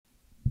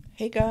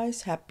Hey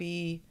guys,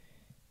 happy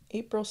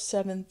April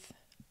 7th,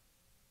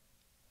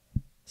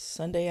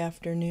 Sunday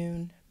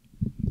afternoon.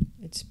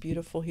 It's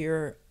beautiful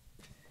here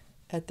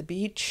at the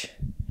beach,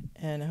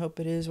 and I hope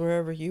it is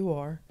wherever you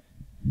are.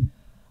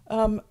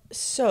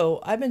 So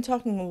I've been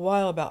talking a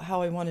while about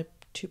how I wanted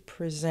to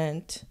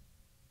present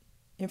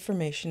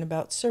information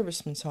about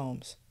servicemen's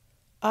homes.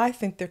 I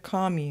think they're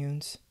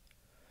communes.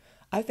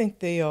 I think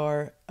they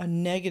are a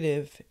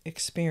negative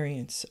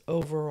experience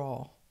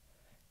overall,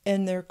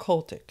 and they're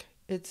cultic.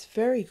 It's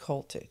very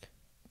cultic,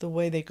 the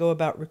way they go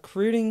about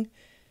recruiting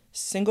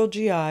single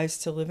GIs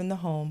to live in the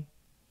home,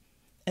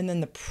 and then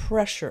the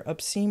pressure,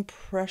 obscene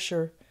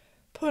pressure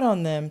put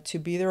on them to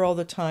be there all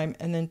the time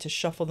and then to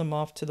shuffle them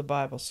off to the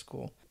Bible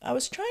school. I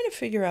was trying to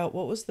figure out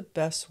what was the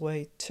best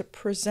way to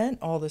present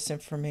all this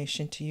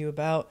information to you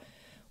about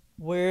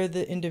where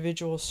the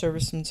individual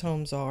servicemen's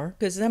homes are.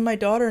 Because then my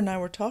daughter and I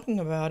were talking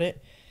about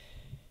it,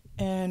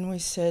 and we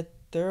said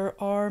there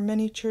are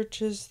many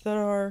churches that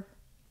are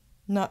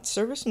not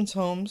servicemen's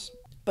homes,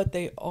 but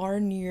they are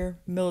near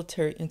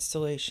military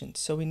installations,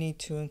 so we need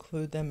to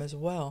include them as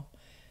well.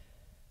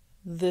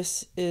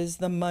 This is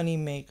the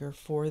moneymaker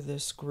for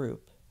this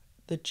group,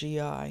 the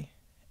GI,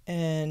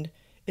 and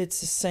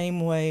it's the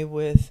same way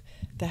with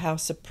the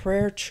House of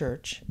Prayer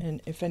Church.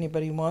 And if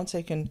anybody wants,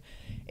 I can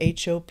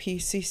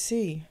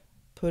HOPCC,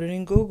 put it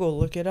in Google,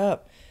 look it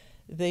up.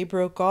 They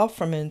broke off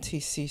from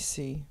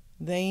NTCC.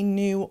 They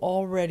knew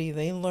already,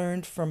 they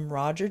learned from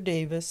Roger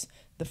Davis,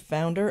 the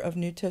founder of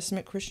New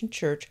Testament Christian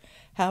Church,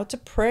 how to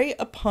prey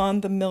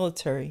upon the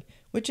military,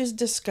 which is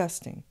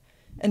disgusting.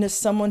 And as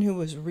someone who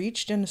was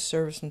reached in a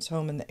serviceman's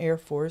home in the Air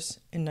Force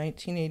in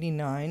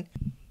 1989,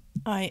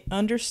 I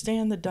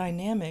understand the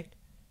dynamic,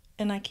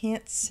 and I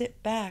can't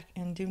sit back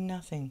and do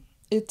nothing.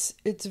 It's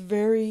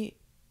very,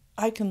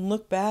 I can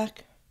look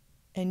back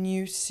and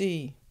you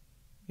see,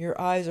 your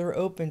eyes are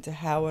open to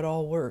how it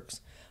all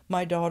works.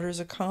 My daughter's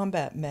a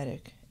combat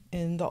medic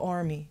in the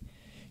Army.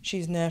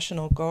 She's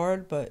National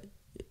Guard, but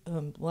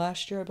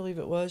last year, I believe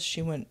it was,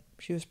 she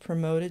was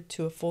promoted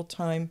to a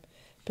full-time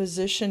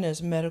position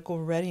as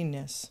medical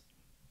readiness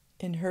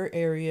in her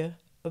area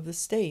of the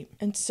state.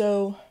 And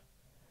so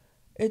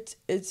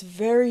it's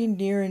very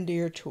near and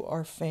dear to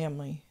our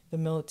family, the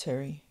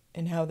military,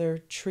 and how they're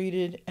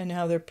treated and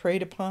how they're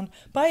preyed upon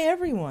by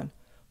everyone.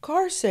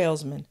 Car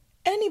salesmen,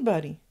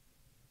 anybody.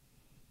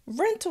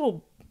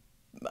 Rental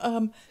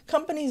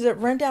companies that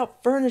rent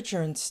out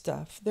furniture and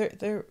stuff.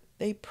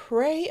 They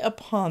prey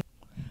upon.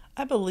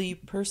 I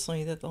believe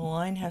personally that the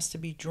line has to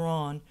be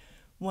drawn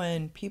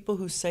when people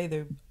who say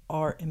they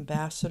are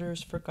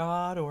ambassadors for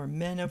God or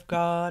men of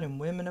God and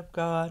women of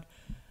God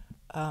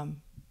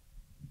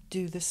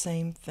do the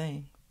same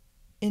thing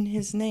in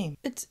His name.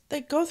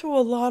 They go through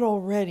a lot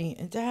already,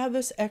 and to have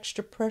this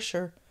extra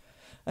pressure.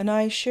 And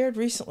I shared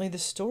recently the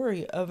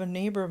story of a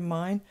neighbor of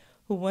mine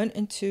who went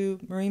into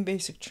Marine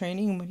Basic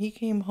Training, and when he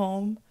came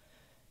home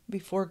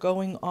before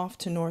going off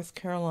to North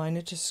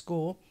Carolina to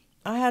school,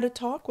 I had a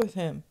talk with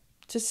him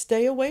to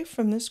stay away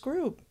from this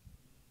group.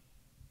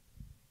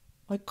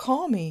 Like,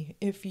 call me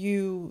if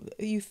you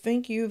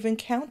think you've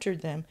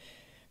encountered them.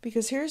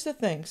 Because here's the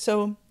thing.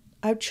 So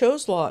I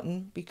chose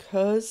Lawton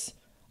because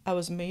I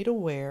was made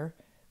aware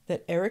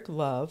that Eric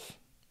Love,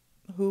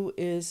 who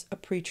is a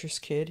preacher's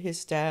kid,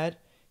 his dad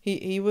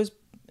is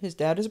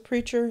a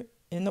preacher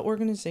in the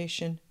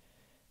organization,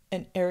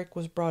 and Eric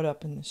was brought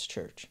up in this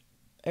church.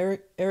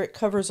 Eric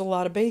covers a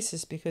lot of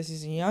bases because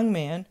he's a young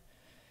man,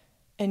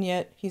 and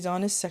yet he's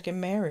on his second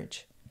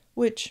marriage,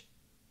 which,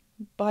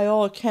 by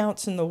all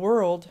accounts in the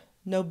world,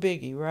 no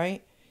biggie,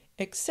 right?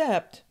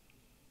 Except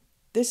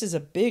this is a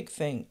big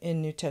thing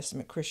in New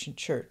Testament Christian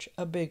Church,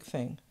 a big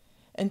thing.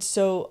 And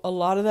so a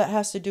lot of that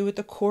has to do with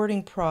the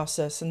courting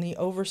process and the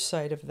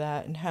oversight of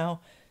that, and how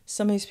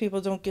some of these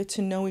people don't get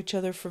to know each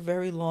other for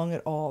very long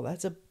at all.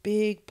 That's a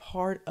big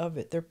part of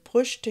it. They're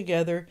pushed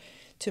together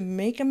to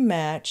make a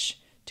match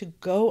to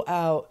go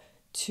out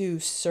to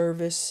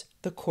service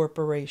the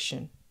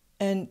corporation.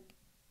 And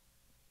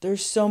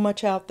there's so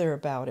much out there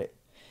about it.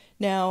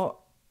 Now,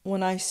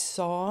 when I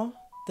saw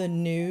the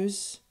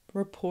news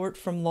report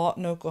from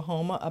Lawton,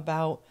 Oklahoma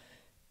about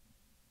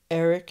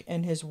Eric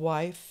and his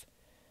wife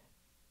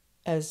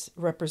as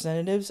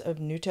representatives of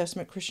New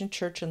Testament Christian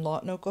Church in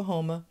Lawton,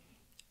 Oklahoma,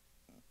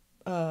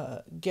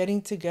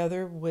 getting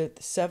together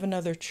with 7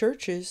 other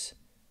churches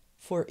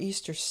for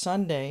Easter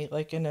Sunday,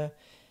 like in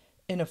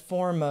a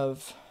form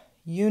of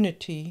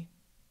unity,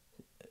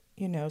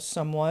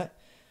 somewhat,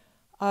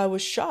 I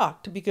was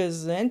shocked,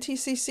 because the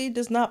NTCC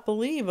does not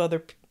believe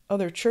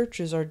other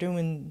churches are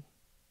doing.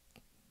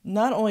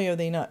 Not only are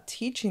they not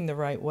teaching the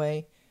right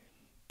way,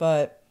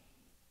 but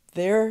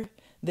they've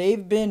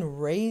been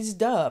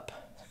raised up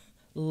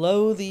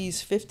low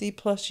these 50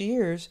 plus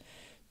years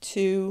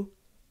to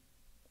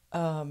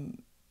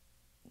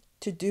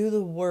do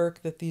the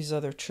work that these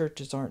other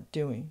churches aren't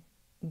doing.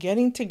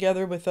 Getting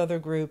together with other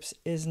groups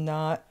is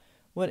not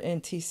what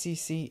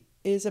NTCC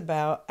is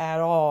about at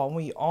all.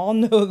 We all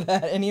know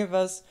that. Any of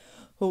us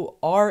who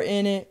are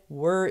in it,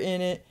 were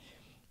in it,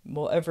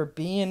 will ever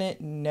be in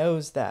it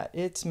knows that.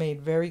 It's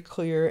made very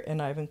clear,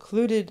 and I've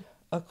included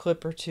a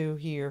clip or two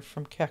here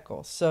from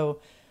Keckle.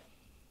 So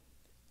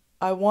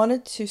I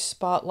wanted to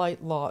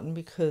spotlight Lawton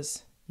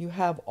because you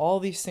have all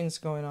these things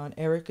going on.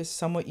 Eric is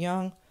somewhat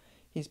young.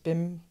 He's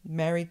been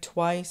married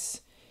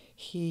twice.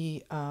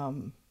 He's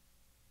a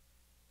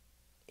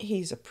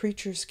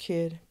preacher's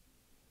kid.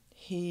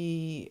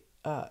 He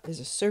is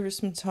a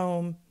servicemen's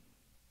home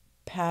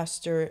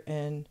pastor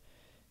and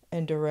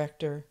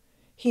director.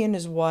 He and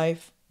his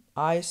wife,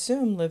 I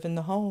assume, live in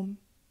the home.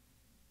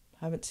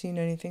 Haven't seen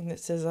anything that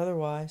says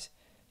otherwise.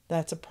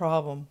 That's a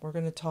problem. We're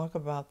going to talk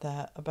about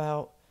that,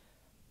 about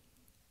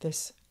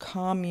this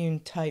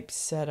commune type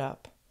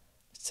setup.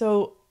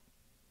 So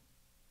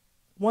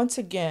once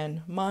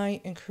again,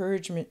 my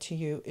encouragement to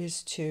you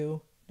is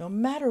to, no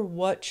matter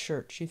what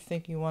church you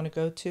think you want to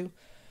go to,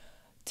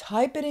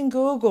 type it in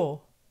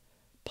Google,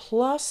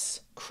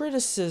 plus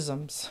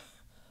criticisms,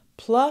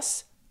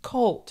 plus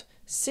cult.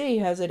 See,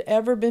 has it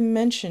ever been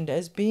mentioned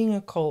as being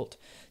a cult?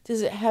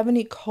 Does it have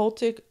any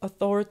cultic,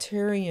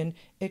 authoritarian,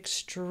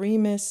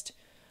 extremist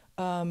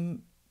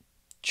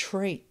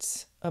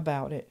traits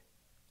about it,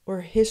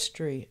 or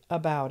history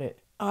about it?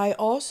 I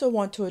also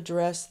want to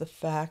address the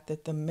fact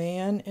that the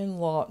man in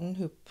Lawton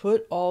who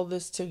put all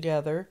this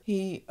together,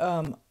 he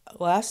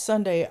last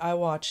Sunday I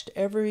watched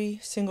every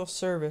single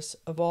service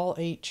of all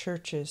 8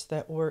 churches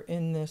that were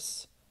in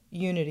this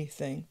unity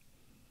thing.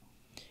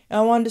 And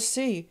I wanted to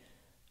see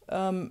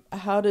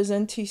how does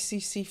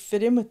NTCC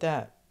fit in with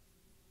that,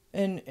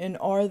 and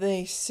are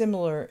they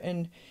similar,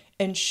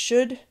 and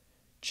should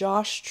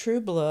Josh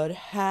Trueblood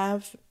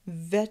have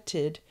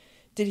vetted?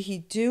 Did he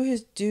do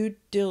his due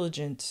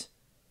diligence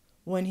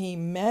when he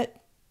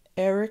met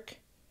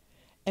Eric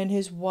and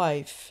his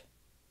wife?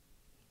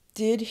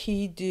 Did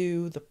he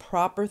do the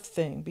proper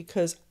thing?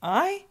 Because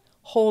I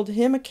hold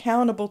him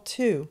accountable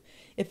too.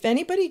 If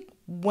anybody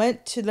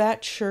went to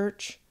that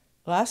church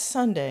last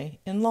Sunday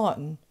in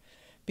Lawton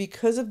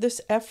because of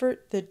this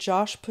effort that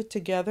Josh put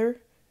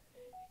together,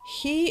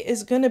 he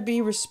is going to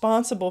be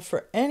responsible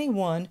for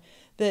anyone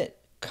that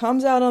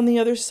comes out on the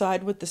other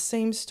side with the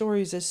same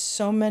stories as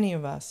so many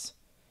of us.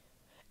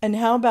 And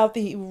how about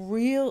the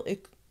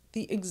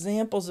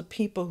examples of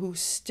people who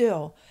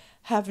still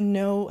have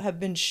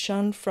been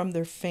shunned from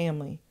their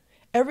family?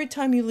 Every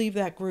time you leave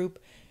that group,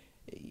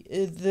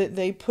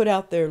 they put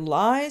out their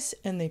lies,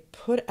 and they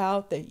put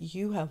out that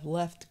you have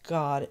left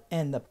God,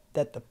 and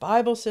that the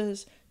Bible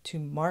says to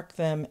mark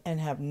them and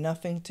have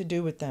nothing to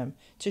do with them,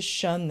 to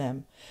shun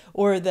them.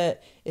 Or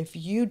that if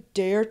you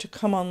dare to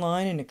come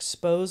online and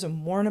expose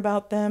and warn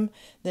about them,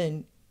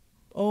 then,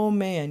 oh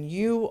man,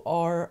 you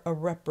are a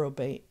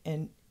reprobate,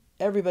 and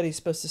everybody's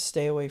supposed to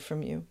stay away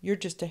from you. You're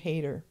just a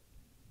hater.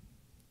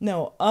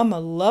 No, I'm a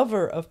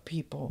lover of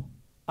people.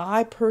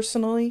 I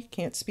personally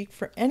can't speak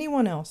for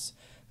anyone else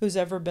who's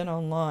ever been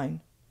online.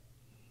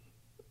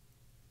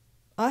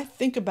 I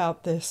think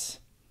about this.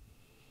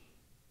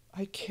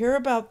 I care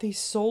about these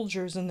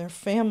soldiers and their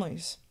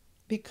families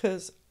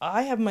because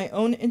I have my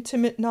own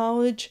intimate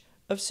knowledge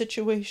of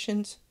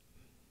situations,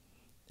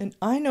 and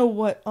I know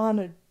what, on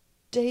a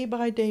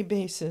day-by-day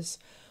basis,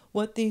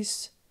 what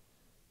these,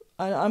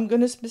 I'm going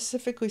to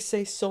specifically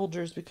say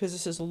soldiers because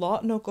this is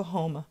Lawton,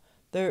 Oklahoma.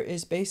 There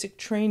is basic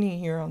training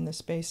here on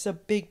this base. It's a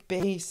big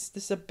base.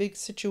 This is a big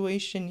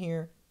situation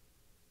here.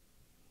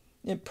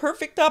 A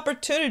perfect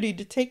opportunity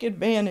to take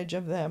advantage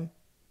of them.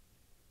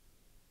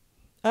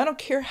 I don't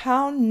care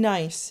how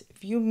nice,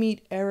 if you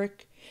meet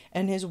Eric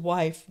and his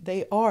wife,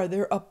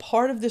 they're a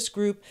part of this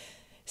group.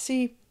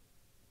 See,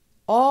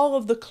 all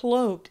of the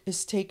cloak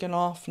is taken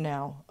off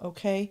now,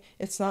 okay?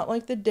 It's not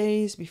like the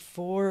days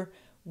before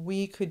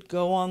we could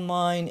go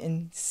online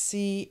and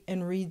see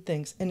and read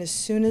things. And as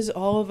soon as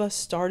all of us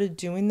started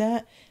doing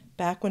that,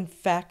 back when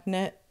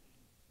FactNet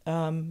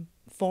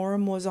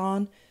forum was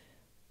on,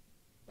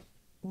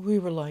 we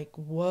were like,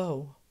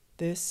 whoa,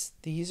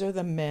 these are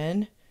the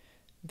men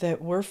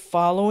that we're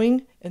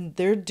following, and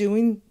they're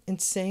doing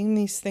and saying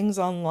these things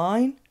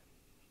online.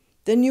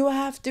 Then you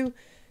have to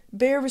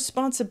bear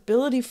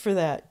responsibility for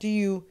that. Do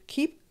you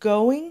keep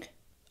going?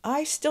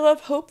 I still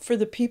have hope for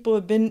the people who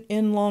have been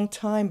in a long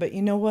time, but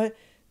you know what?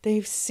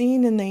 They've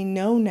seen and they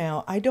know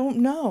now. I don't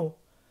know.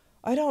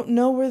 I don't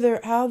know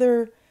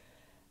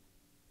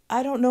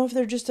I don't know if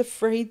they're just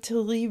afraid to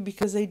leave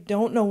because they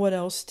don't know what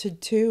else to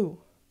do.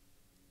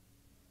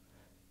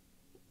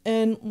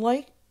 And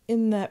like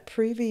in that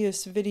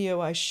previous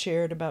video I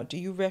shared about, do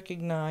you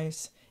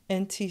recognize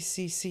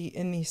NTCC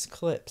in these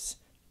clips?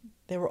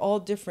 They were all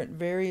different,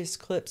 various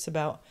clips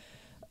about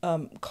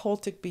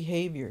cultic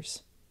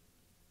behaviors.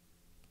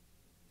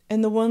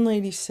 And the one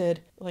lady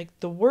said, like,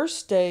 the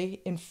worst day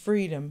in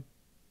freedom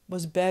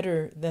was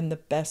better than the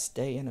best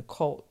day in a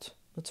cult.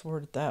 Let's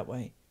word it that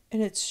way.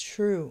 And it's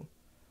true.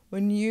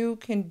 When you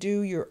can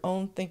do your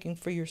own thinking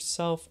for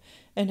yourself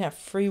and have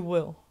free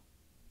will,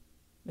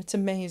 it's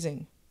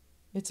amazing.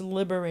 It's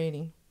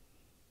liberating.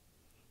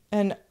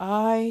 And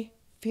I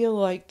feel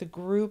like the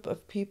group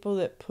of people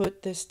that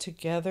put this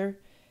together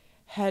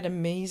had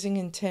amazing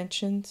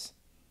intentions.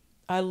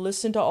 I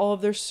listened to all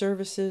of their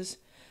services.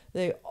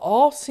 They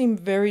all seem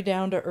very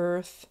down to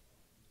earth.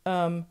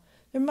 There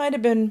might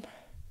have been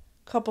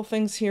a couple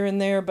things here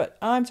and there, but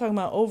I'm talking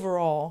about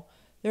overall.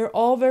 They're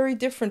all very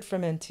different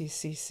from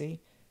NTCC.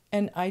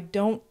 And I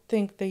don't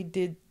think they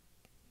did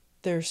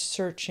their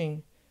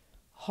searching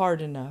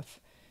hard enough.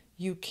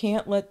 You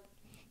can't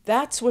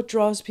that's what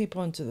draws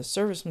people into the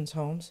servicemen's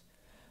homes.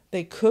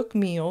 They cook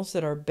meals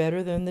that are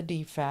better than the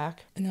DFAC.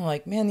 And they're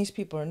like, man, these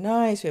people are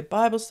nice. We have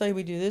Bible study.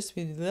 We do this,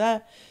 we do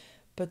that.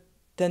 But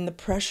then the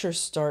pressure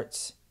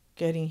starts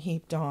getting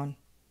heaped on.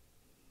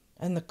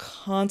 And the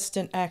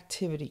constant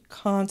activity,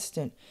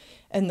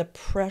 and the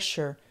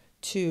pressure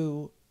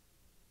to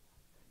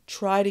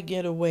try to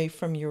get away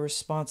from your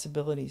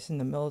responsibilities in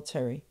the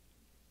military.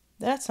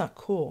 That's not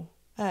cool.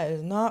 That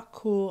is not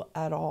cool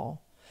at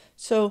all.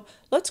 So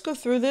let's go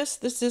through this.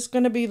 This is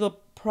going to be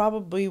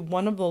probably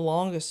one of the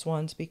longest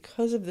ones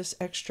because of this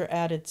extra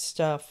added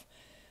stuff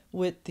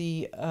with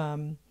the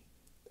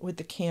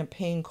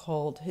campaign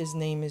called His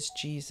Name is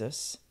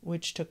Jesus,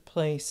 which took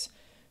place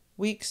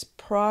weeks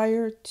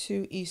prior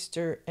to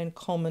Easter and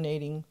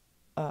culminating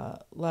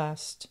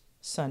last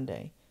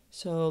Sunday.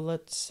 So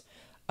let's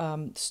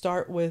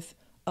start with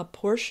a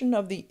portion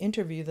of the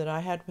interview that I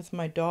had with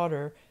my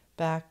daughter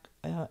back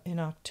in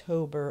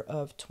October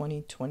of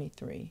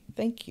 2023.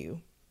 Thank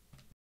you.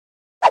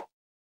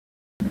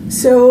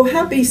 So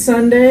happy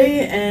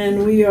Sunday,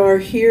 and we are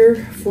here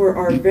for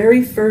our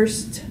very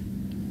first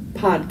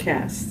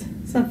podcast.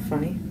 It's not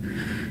funny.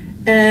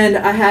 And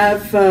I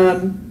have,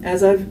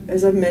 as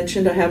I've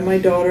mentioned, I have my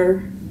daughter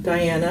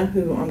Diana,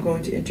 who I'm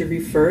going to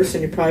interview first,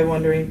 and you're probably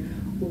wondering,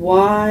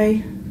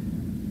 why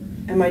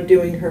am I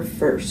doing her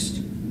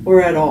first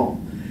or at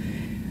all?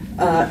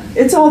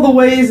 It's all the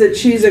ways that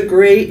she's a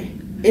great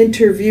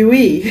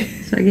interviewee.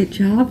 So I get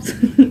jobs?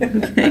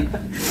 Okay.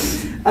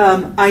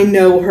 I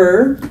know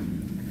her.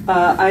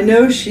 I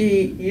know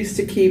she used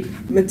to keep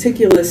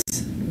meticulous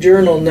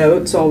journal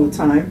notes all the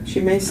time. She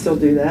may still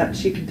do that.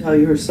 She can tell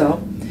you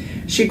herself.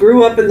 She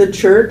grew up in the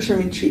church. I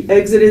mean, she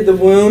exited the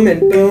womb and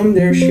boom,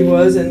 there she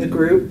was in the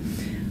group.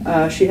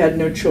 She had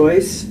no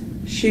choice.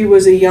 She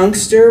was a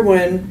youngster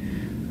when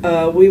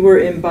we were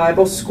in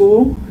Bible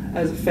school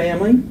as a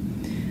family.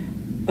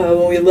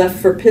 When we left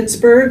for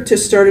Pittsburgh to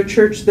start a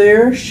church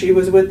there, she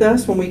was with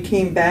us. When we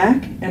came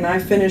back and I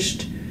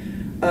finished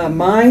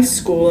my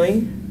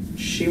schooling,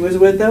 she was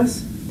with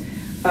us.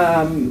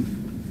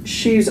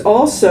 She's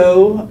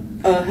also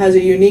has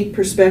a unique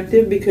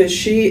perspective because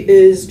she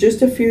is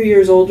just a few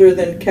years older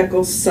than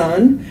Kekel's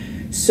son.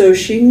 So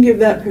she can give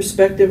that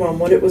perspective on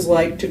what it was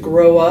like to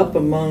grow up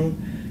among,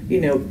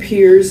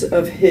 peers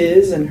of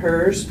his and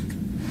hers.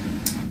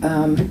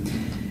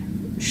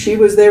 She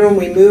was there when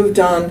we moved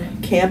on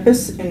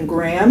campus in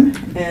Graham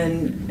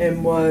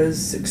and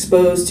was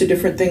exposed to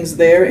different things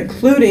there,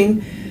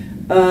 including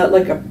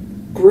like a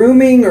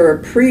grooming or a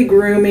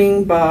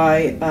pre-grooming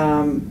by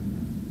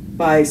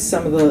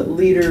some of the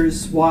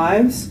leaders'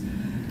 wives.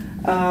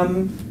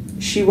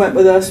 She went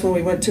with us when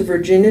we went to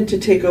Virginia to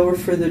take over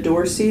for the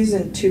Dorseys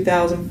in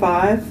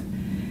 2005.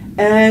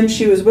 And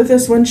she was with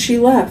us when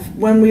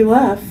we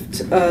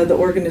left the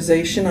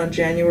organization on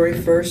January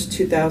 1st,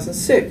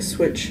 2006,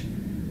 which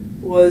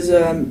was,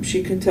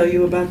 she can tell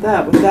you about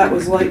that, what that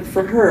was like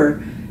for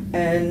her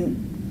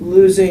and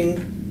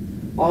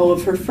losing all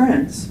of her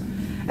friends.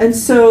 And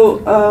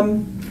so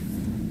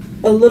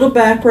a little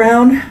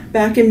background,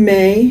 back in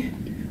May,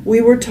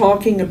 we were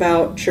talking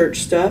about church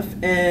stuff,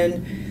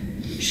 and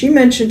she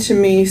mentioned to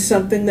me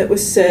something that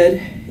was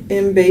said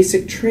in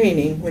basic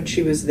training when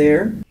she was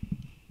there.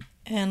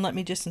 And let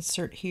me just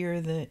insert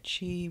here that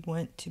she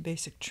went to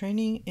basic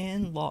training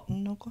in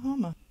Lawton,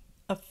 Oklahoma,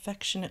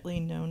 affectionately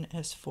known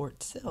as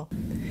Fort Sill.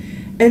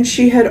 And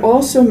she had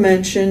also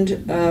mentioned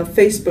a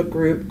Facebook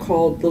group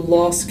called the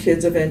Lost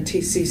Kids of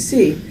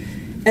NTCC,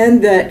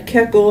 and that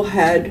Kekel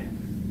had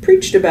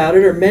preached about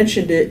it or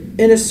mentioned it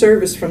in a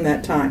service from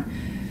that time.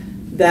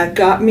 That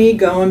got me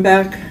going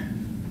back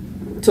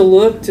to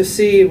look to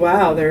see,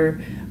 wow,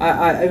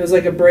 it was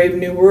like a brave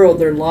new world.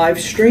 They're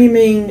live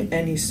streaming,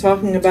 and he's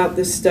talking about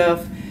this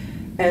stuff.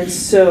 And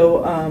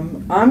so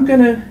I'm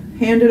going to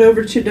hand it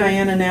over to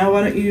Diana now.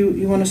 Why don't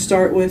you want to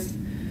start with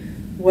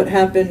what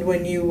happened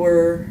when you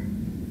were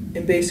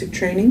in basic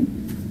training?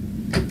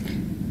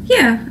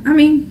 Yeah,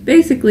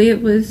 basically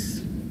it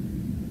was,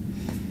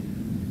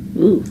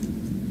 about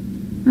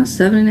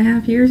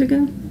 7.5 years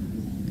ago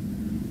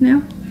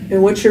now.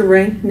 And what's your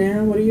rank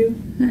now? What are you?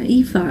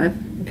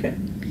 E5. Okay.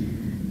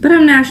 But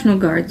I'm National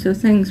Guard, so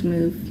things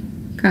move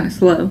kind of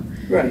slow.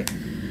 Right.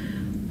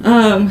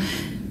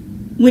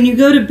 When you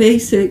go to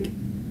basic,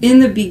 in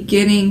the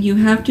beginning, you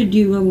have to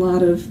do a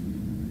lot of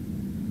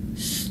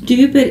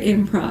stupid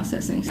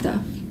in-processing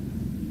stuff.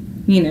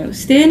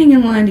 Standing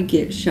in line to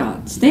get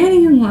shot,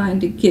 standing in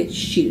line to get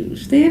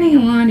shoes, standing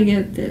in line to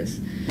get this.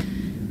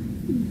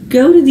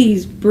 Go to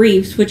these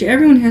briefs, which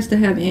everyone has to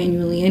have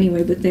annually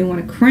anyway, but they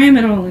want to cram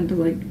it all into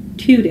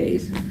 2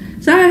 days.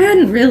 So I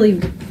hadn't really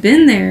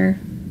been there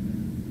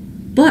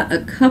but a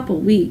couple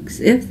weeks,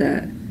 if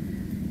that.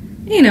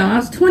 I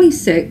was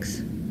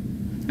 26.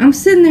 I'm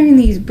sitting there in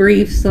these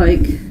briefs, like...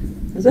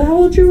 Is that how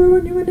old you were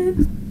when you went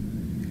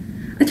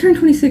in? I turned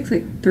 26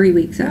 like 3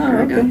 weeks after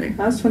I got there.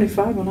 I was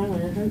 25 when I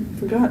went in. I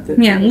forgot that.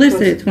 Yeah, I'm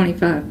listed at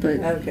 25, but...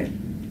 Okay.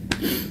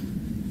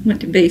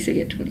 Went to basic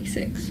at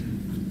 26.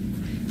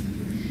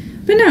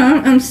 But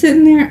no, I'm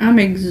sitting there, I'm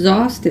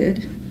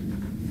exhausted.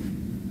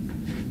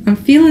 I'm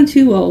feeling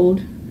too old.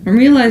 I'm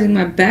realizing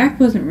my back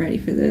wasn't ready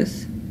for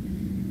this.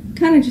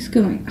 Kind of just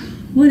going,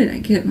 what did I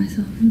get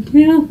myself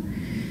into?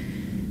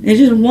 It's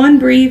just one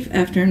brief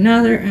after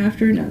another,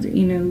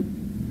 you know,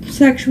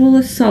 sexual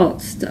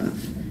assault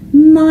stuff,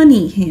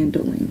 money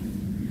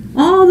handling,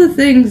 all the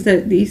things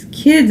that these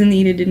kids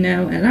needed to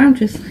know, and I'm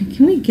just like,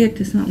 can we get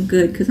to something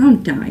good? Because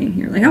I'm dying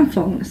here. Like, I'm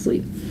falling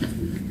asleep.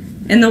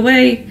 And the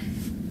way,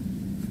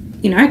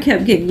 you know, I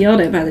kept getting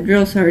yelled at by the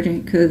drill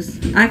sergeant because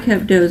I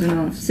kept dozing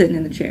off sitting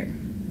in the chair.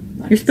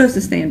 You're supposed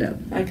to stand up.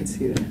 I can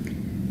see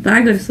that. But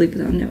I go to sleep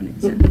without knowing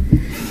it, so...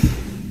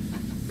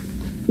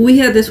 We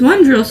had this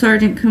one drill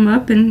sergeant come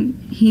up, and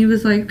he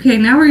was like, okay,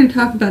 now we're going to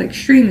talk about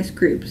extremist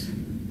groups.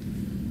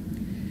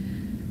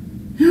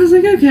 And I was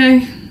like,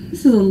 okay,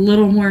 this is a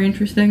little more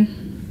interesting.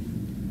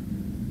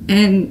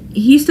 And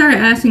he started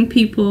asking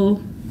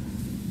people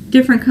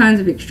different kinds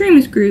of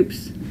extremist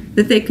groups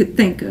that they could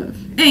think of.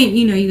 And,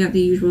 you know, you got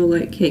the usual,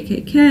 like,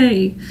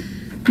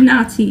 KKK,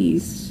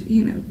 Nazis,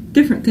 you know,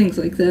 different things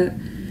like that.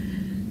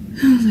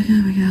 I was like,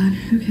 oh my god,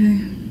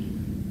 okay.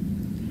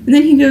 And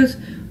then he goes,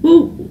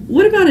 well,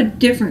 what about a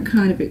different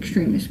kind of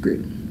extremist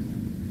group?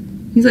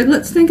 He's like,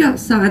 let's think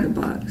outside the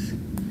box.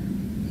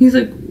 He's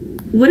like,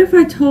 what if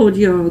I told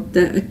y'all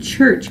that a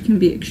church can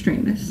be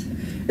extremist?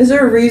 Is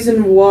there a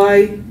reason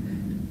why?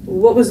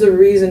 What was the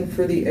reason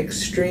for the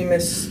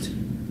extremist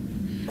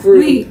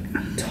group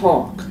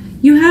talk?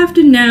 You have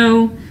to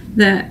know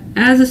that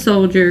as a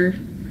soldier,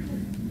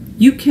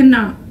 you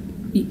cannot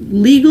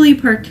legally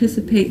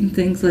participate in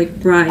things like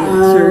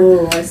riots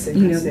or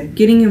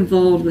getting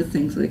involved with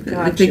things like that.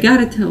 Gotcha. Like, they got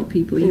to tell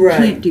people you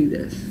can't do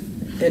this.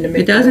 And to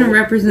it doesn't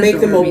represent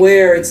make them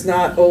aware. It's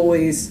not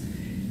always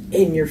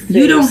in your face.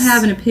 You don't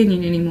have an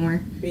opinion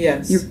anymore.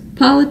 Yes. Your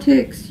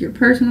politics, your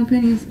personal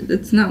opinions,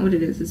 that's not what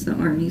it is. It's the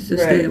Army, so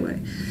stay away.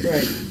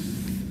 Right.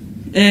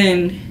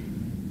 And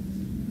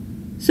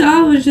so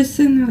I was just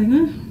sitting there like,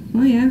 oh,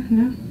 well, yeah,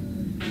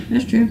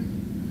 that's true.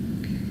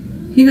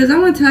 He goes, I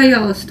want to tell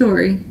y'all a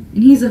story.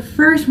 And he's the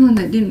first one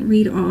that didn't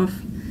read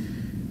off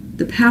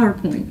the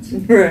PowerPoints.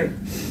 Right.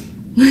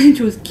 Which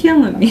was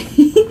killing me.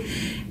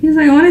 He's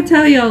like, I want to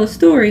tell y'all a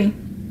story.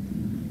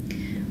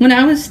 When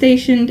I was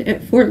stationed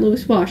at Fort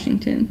Lewis,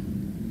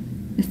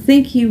 Washington, I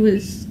think he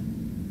was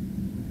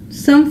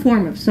some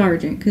form of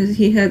sergeant because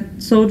he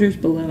had soldiers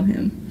below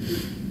him.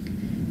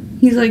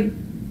 He's like,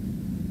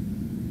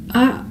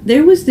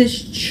 there was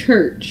this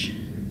church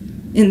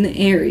in the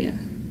area.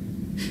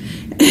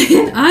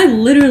 And I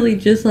literally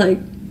just like,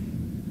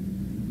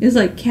 it's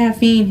like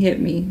caffeine hit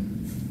me.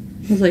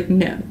 I was like,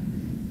 no.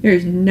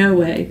 There's no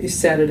way. You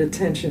sat at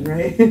attention,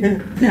 right?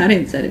 No, I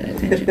didn't sit at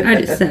attention. I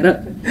just sat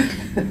up.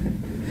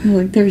 I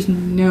was like, there's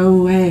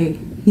no way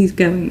he's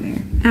going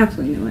there.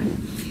 Absolutely no way.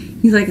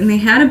 He's like, and they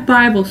had a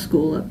Bible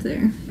school up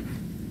there.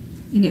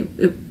 And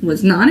it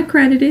was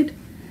non-accredited.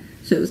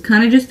 So it was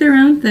kind of just their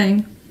own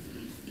thing.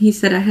 He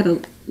said, I had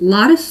a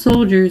lot of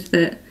soldiers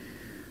that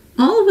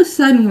all of a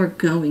sudden were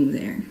going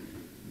there.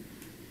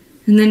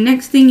 And the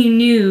next thing you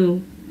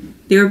knew,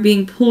 they were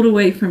being pulled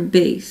away from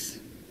base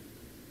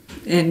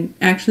and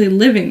actually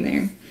living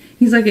there.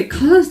 He's like, it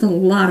caused a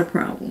lot of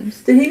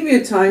problems. Did he give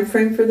you a time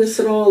frame for this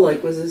at all?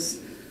 Like, was this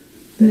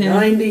the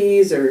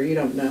 90s or you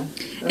don't know?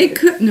 Okay. It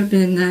couldn't have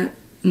been that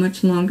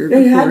much longer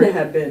before. It had to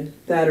have been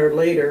that or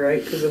later,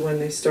 right? Because of when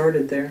they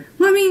started there.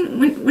 Well, I mean,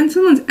 when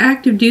someone's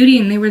active duty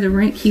and they were the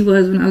rank he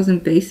was when I was in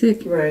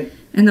basic. Right.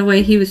 And the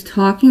way he was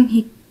talking,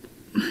 he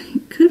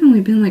could have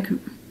only been like a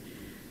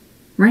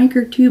rank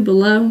or two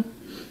below.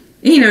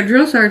 You know,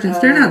 drill sergeants,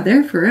 they're not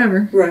there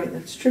forever. Right,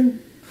 that's true.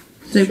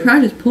 So they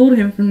probably just pulled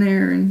him from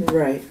there and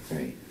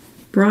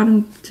brought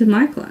him to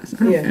my class.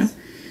 I don't know.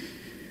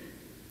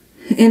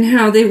 And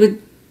how they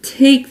would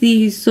take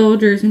these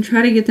soldiers and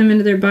try to get them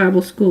into their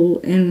Bible school,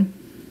 and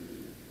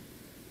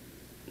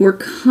were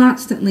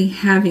constantly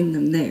having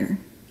them there.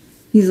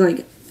 He's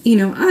like, you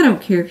know, I don't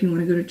care if you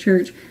want to go to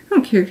church. I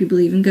don't care if you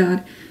believe in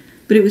God.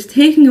 But it was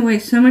taking away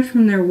so much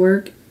from their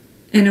work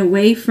and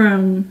away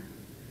from...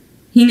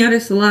 He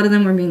noticed a lot of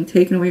them were being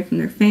taken away from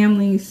their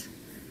families.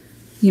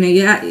 You know,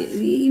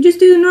 you just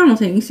do the normal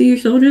thing. You see your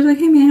soldiers, like,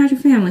 hey man, how's your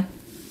family?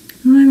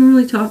 Oh, I haven't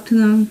really talked to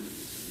them.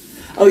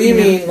 Oh, you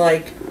mean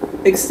like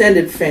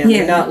extended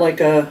family, not like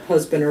a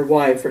husband or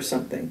wife or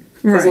something?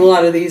 Because a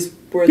lot of these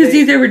were... Because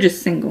they were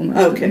just single.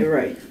 Okay,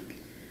 right.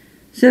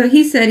 So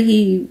he said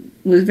he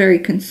was very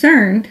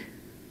concerned,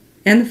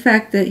 and the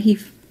fact that he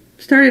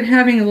started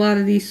having a lot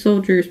of these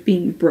soldiers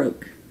being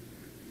broke.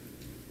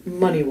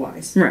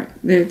 Money-wise. Right.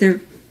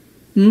 Their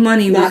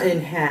money was... Not in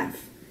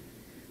half.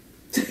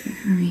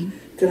 I mean...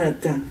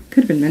 Dun-dun-dun.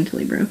 Could have been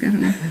mentally broke. I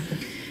don't know.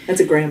 That's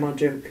a grandma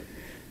joke.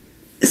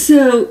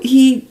 So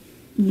he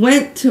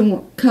went to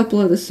a couple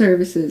of the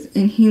services,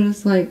 and he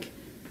was like,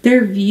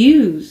 their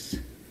views.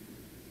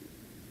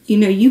 You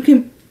know, you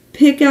can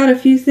pick out a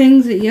few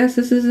things that, yes,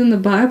 this is in the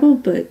Bible,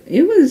 but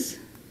it was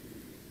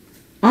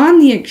on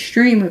the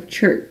extreme of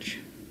church.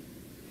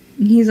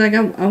 And he's like,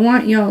 I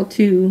want y'all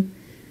to...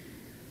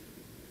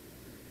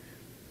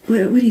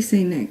 What did he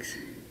say next?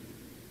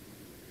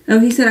 Oh,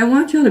 he said, I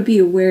want y'all to be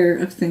aware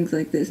of things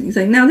like this. And he's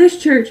like, now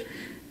this church,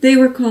 they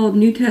were called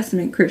New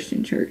Testament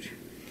Christian Church.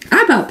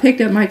 I about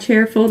picked up my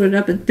chair, folded it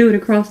up, and threw it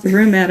across the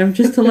room at him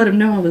just to let him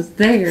know I was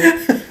there.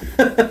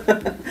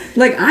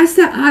 Like,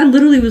 I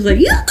literally was like,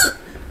 yeah!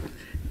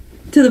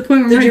 To the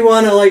point where... Did you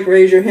want to, like,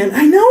 raise your hand?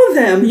 I know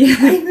them! Yeah.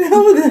 I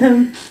know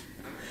them!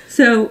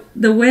 So,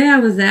 the way I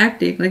was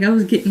acting, like, I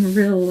was getting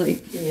real,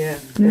 like... Yeah.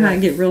 You know how I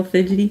get real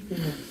fidgety? Yeah.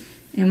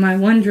 And my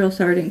one drill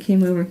sergeant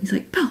came over, and he's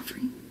like,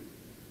 Belfry,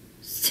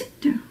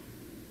 sit down.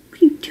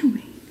 What are you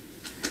doing?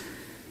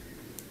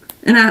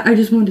 And I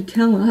just wanted to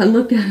tell him. I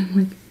looked at him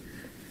like...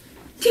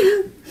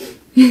 Yeah.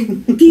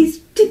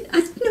 I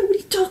know what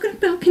he's talking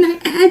about. Can I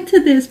add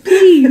to this,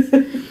 please?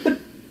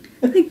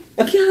 Like,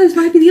 God, this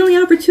might be the only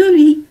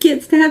opportunity he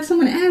gets to have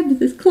someone add to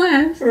this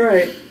class.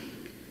 Right.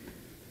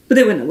 But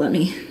they wouldn't have let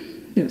me.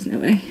 There was no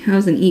way. I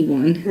was an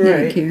E1. They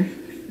Right. didn't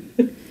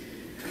care.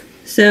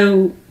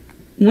 So,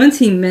 once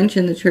he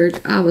mentioned the church,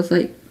 I was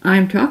like,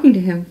 I'm talking to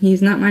him.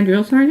 He's not my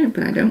drill sergeant,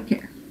 but I don't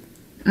care.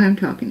 I'm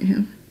talking to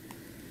him.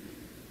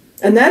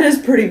 And that is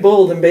pretty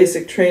bold in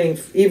basic training,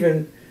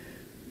 even,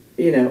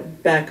 you know,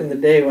 back in the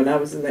day when I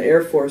was in the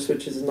Air Force,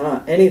 which is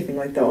not anything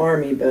like the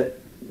Army, but,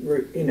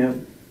 you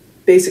know,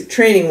 basic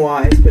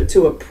training-wise, but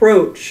to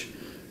approach...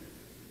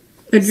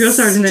 A drill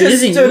sergeant that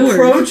isn't yours. Just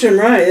to approach him,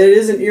 right. It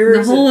isn't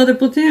yours. The whole other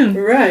platoon.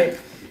 Right.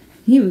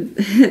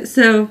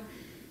 So,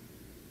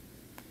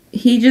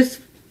 he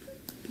just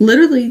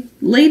literally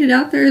laid it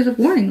out there as a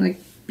warning. Like,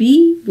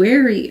 be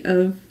wary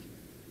of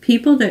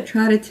people that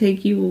try to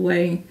take you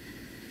away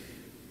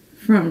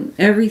from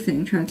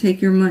everything, trying to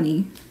take your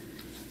money,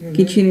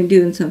 get you into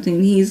doing something.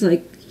 And he's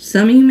like,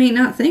 some of you may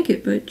not think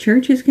it, but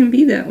churches can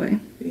be that way.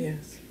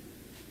 Yes.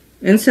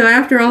 And so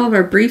after all of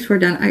our briefs were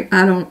done,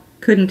 I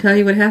couldn't tell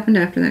you what happened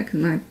after that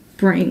because my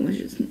brain was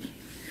just...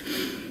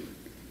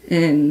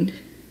 And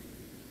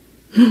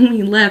when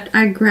we left,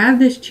 I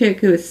grabbed this chick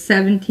who was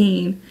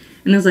 17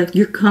 and I was like,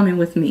 you're coming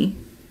with me.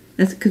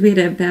 That's because we had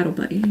to have battle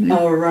buddy. You know?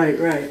 Oh, right,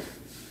 right.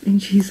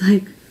 And she's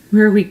like,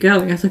 where are we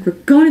going? I was like, we're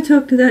going to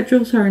talk to that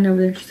drill sergeant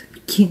over there. She's like, we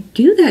can't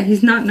do that.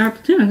 He's not in our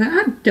platoon. I was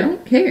like, I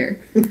don't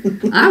care.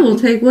 I will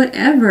take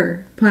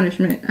whatever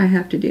punishment I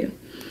have to do.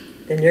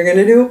 And you're going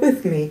to do it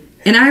with me.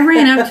 And I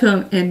ran up to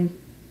him, and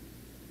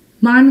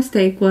my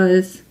mistake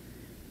was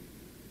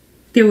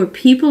there were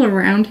people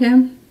around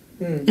him,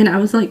 and I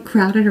was, like,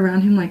 crowded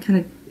around him, like, kind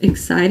of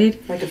excited.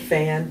 Like a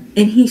fan.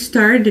 And he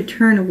started to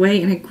turn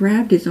away, and I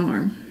grabbed his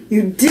arm.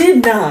 You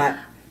did not.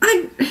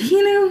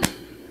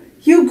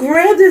 You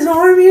grabbed his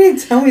arm? You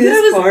didn't tell me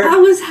this part. I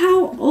was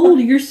how old?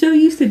 You're so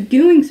used to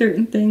doing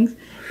certain things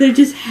that it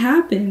just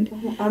happened.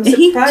 I'm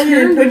surprised he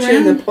didn't put you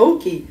in the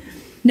pokey.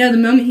 No, the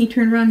moment he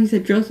turned around, he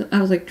said, I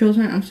was like, Drill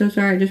Sergeant, I'm so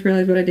sorry. I just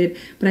realized what I did.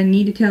 But I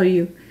need to tell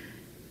you,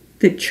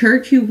 the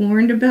church you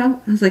warned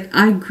about, I was like,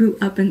 I grew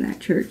up in that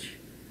church.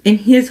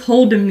 And his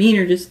whole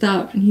demeanor just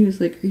stopped. And he was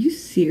like, are you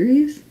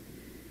serious?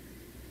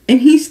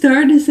 And he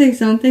started to say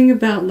something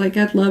about, like,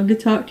 I'd love to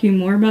talk to you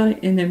more about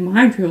it. And then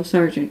my drill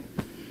sergeant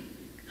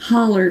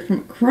hollered from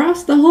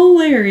across the whole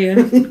area.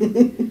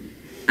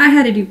 I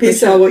had to do push-ups.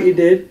 He saw what you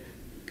did?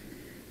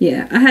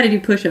 Yeah, I had to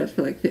do push-ups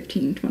for like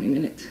 15, 20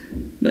 minutes.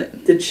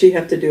 But did she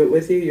have to do it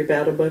with you, your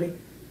battle buddy?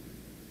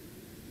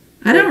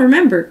 I don't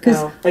remember.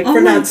 Like for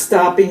not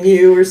stopping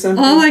you or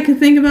something? All I could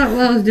think about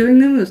while I was doing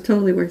them was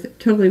totally worth it.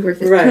 Totally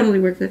worth it. Right. Totally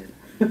worth it.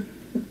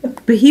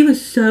 But he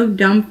was so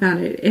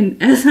dumbfounded. And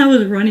as I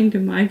was running to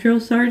my drill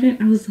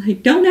sergeant, I was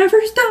like, don't ever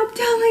stop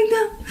telling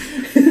them.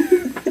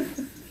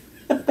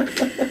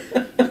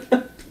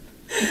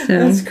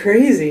 That's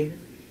crazy.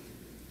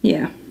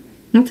 Yeah.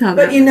 That's how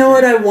But you know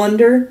what I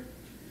wonder?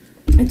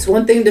 It's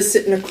one thing to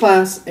sit in a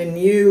class and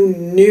you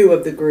knew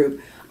of the group.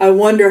 I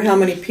wonder how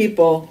many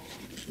people,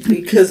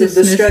 because of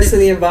the stress of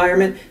the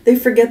environment, they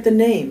forget the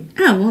name.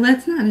 Oh, well,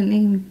 that's not a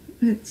name.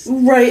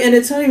 Right, and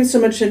it's not even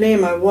so much a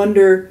name. I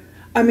wonder,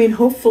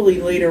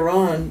 hopefully later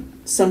on,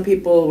 some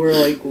people were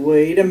like,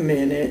 wait a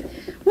minute.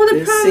 Well,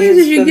 the problem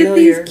is you get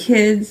these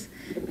kids,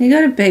 they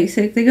go to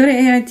basic, they go to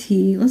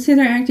AIT, let's say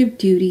they're active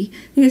duty,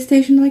 they get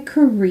stationed to like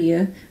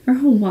Korea or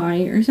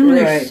Hawaii or somewhere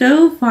they're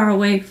so far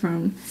away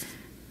from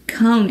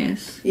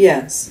CONUS.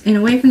 Yes. And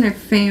away from their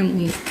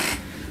family.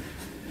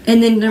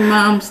 And then their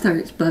mom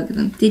starts bugging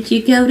them. Did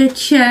you go to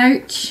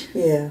church?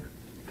 Yeah.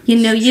 You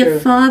know, your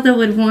father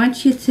would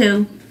want you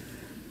to.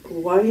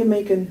 Why are you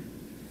making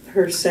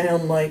her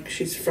sound like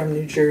she's from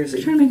New Jersey?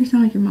 I'm trying to make her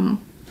sound like your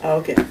mom. Oh,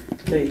 okay.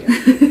 There you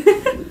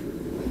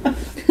go.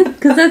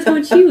 Because that's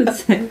what she would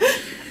say.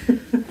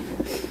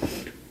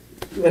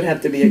 It would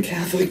have to be a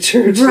Catholic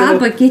church.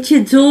 Robert, get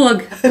your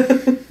dog.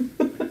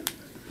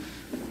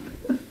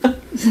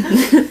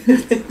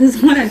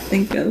 That's what I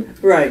think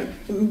of. Right.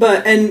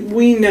 And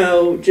we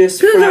know just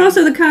because they're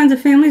also the kinds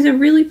of families that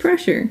really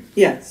pressure.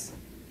 Yes.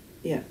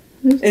 Yeah.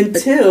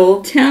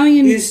 Until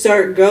Italian, you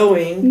start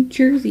going. New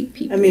Jersey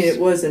people. I mean, it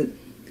wasn't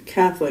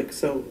Catholic,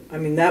 so I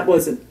mean that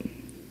wasn't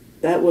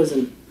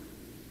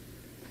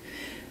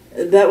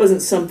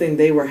something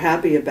they were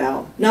happy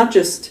about. Not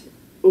just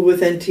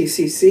with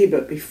NTCC,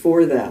 but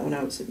before that, when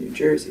I was in New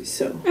Jersey.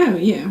 So, oh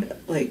yeah,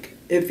 like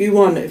if they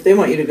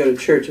want you to go to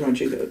church, they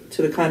want you to go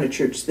to the kind of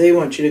church they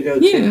want you to go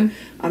to. Yeah.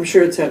 I'm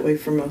sure it's that way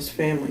for most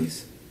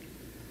families.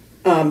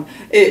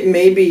 It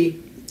may be,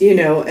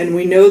 and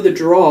we know the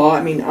draw.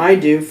 I mean, I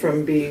do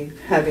from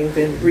having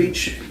been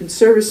breach in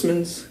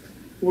Servicemen's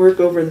work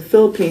over in the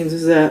Philippines,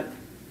 is that,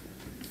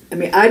 I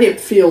mean, I didn't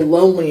feel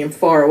lonely and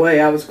far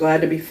away. I was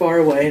glad to be far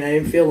away, and I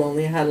didn't feel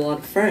lonely. I had a lot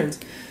of friends.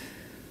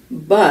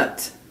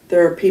 But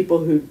there are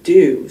people who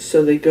do,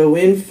 so they go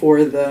in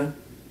for the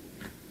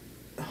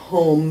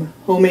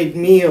homemade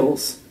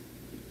meals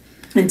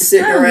and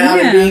sitting around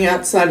and being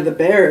outside of the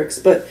barracks.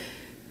 But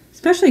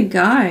especially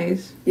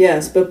guys.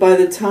 Yes, but by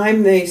the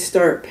time they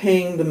start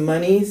paying the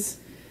monies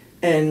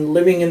and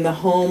living in the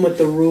home with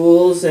the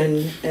rules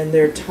and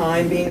their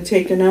time being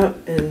taken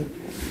up and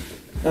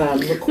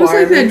requirements. Just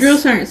like that drill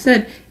sergeant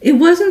said, it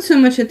wasn't so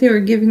much that they were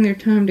giving their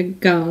time to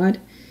God.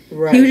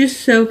 Right. He was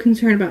just so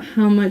concerned about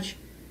how much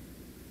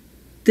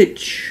the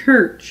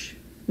church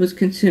was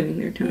consuming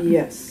their time.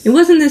 Yes. It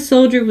wasn't this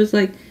soldier was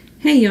like,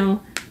 hey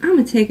y'all, I'm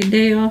going to take a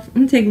day off. I'm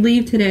going to take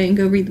leave today and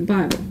go read the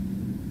Bible.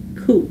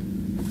 Cool.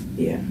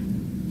 Yeah.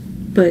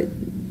 But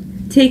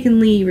taking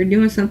leave or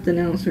doing something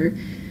else or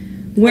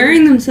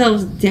wearing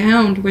themselves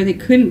down to where they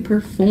couldn't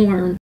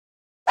perform.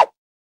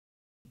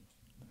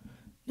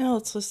 Now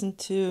let's listen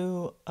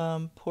to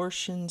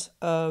portions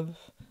of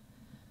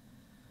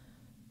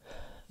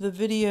the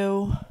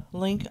video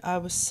link I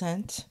was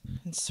sent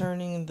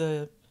concerning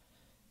the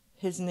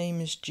His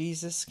Name is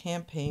Jesus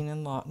campaign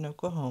in Lawton,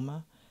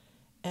 Oklahoma.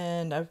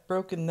 And I've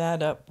broken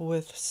that up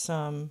with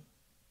some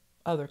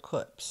other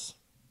clips.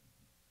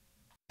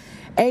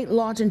 8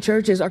 Lawton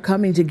churches are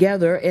coming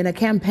together in a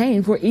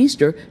campaign for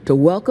Easter to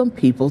welcome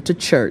people to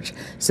church.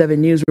 7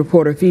 News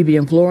reporter Phoebe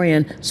and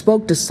Florian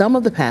spoke to some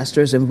of the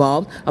pastors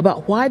involved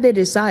about why they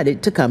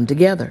decided to come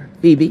together.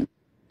 Phoebe?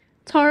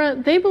 Tara,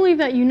 they believe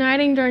that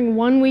uniting during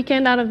one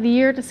weekend out of the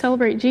year to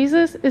celebrate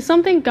Jesus is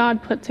something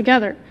God put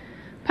together.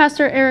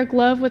 Pastor Eric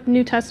Love with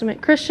New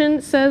Testament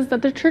Christian says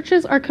that the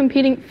churches are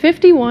competing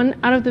 51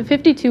 out of the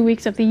 52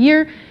 weeks of the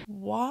year.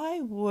 Why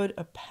would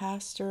a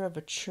pastor of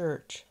a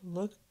church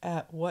look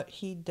at what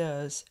he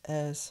does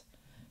as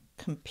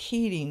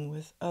competing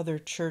with other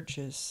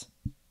churches?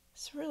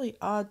 It's really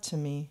odd to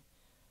me.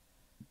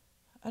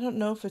 I don't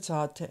know if it's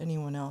odd to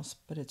anyone else,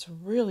 but it's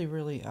really,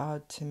 really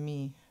odd to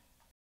me.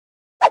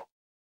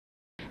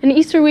 An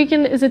Easter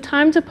weekend is a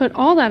time to put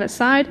all that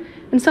aside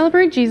and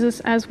celebrate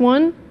Jesus as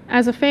one,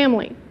 as a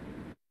family.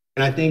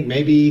 And I think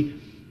maybe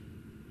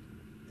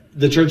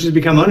the church has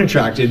become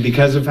unattractive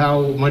because of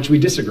how much we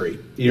disagree.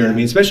 You know what I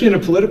mean? Especially in a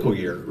political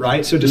year,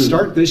 right? So to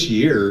start this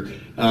year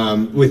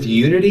with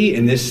unity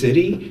in this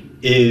city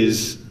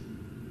is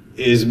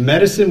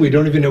medicine we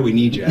don't even know we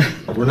need yet.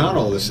 We're not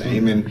all the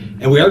same, and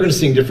we are going to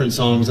sing different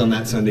songs on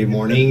that Sunday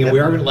morning, and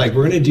we're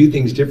going to do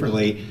things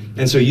differently.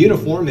 And so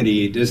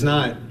uniformity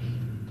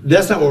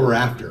that's not what we're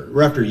after.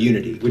 We're after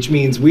unity, which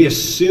means we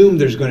assume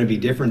there's going to be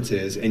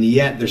differences, and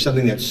yet there's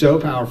something that's so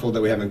powerful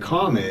that we have in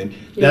common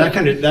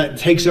that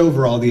takes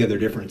over all the other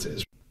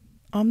differences.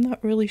 I'm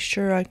not really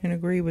sure I can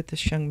agree with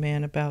this young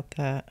man about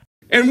that.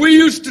 And we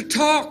used to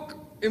talk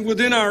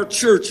within our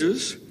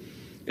churches,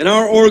 in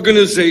our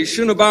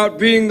organization, about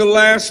being the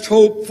last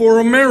hope for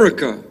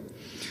America.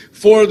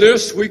 For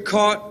this, we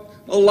caught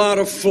a lot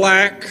of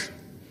flack,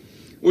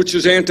 which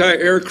is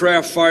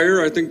anti-aircraft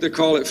fire. I think they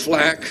call it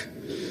flack.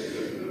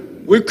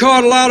 We've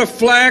caught a lot of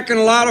flack and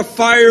a lot of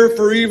fire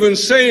for even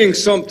saying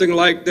something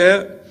like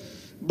that,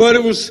 but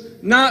it was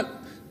not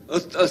a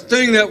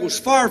thing that was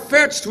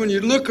far-fetched when you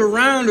look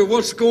around at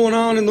what's going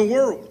on in the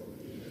world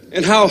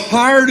and how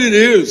hard it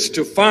is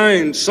to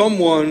find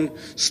someone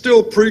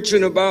still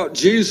preaching about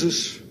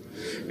Jesus.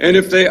 And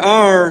if they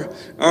are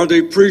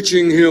they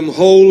preaching him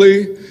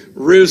holy,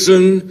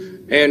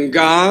 risen, and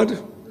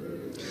God?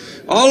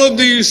 All of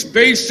these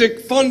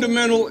basic,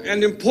 fundamental,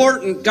 and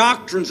important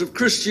doctrines of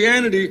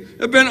Christianity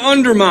have been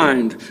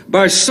undermined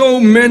by so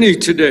many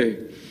today.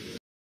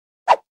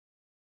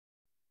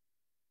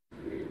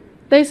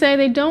 They say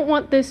they don't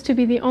want this to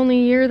be the only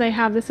year they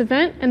have this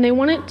event, and they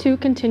want it to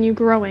continue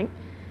growing.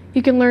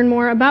 You can learn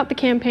more about the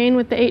campaign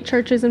with the 8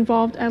 churches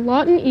involved at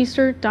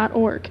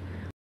lawtoneaster.org.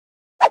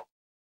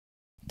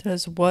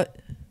 Does what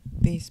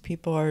these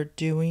people are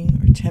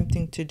doing or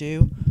attempting to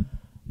do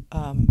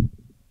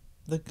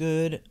the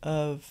good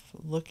of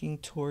looking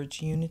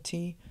towards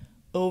unity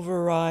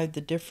override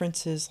the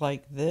differences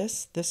like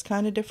this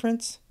kind of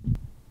difference?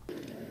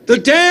 The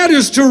dad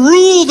is to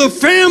rule the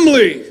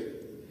family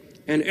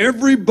and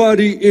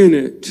everybody in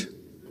it.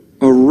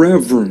 A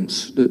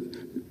reverence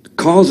that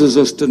causes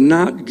us to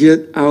not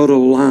get out of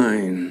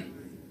line.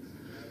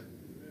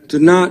 To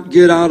not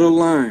get out of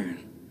line.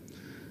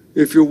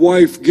 If your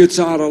wife gets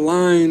out of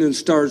line and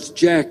starts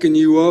jacking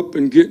you up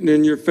and getting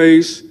in your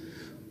face,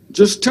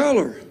 just tell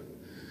her.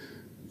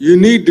 You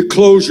need to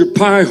close your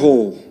pie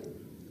hole.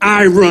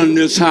 I run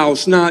this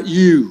house, not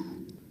you.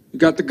 You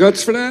got the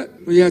guts for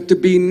that? Well, you have to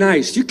be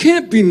nice. You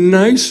can't be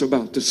nice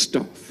about this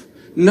stuff.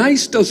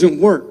 Nice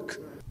doesn't work.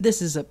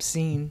 This is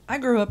obscene. I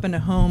grew up in a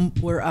home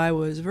where I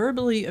was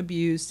verbally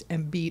abused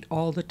and beat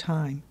all the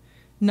time.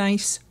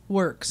 Nice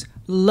works.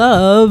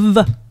 Love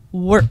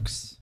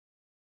works.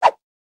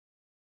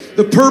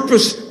 The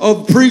purpose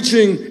of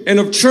preaching and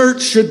of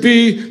church should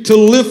be to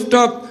lift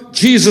up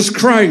Jesus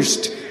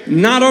Christ,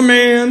 not a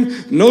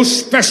man, no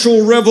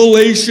special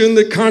revelation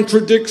that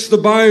contradicts the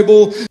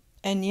Bible.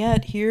 And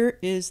yet here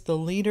is the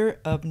leader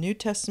of New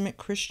Testament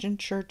Christian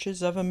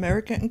Churches of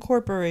America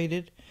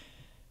Incorporated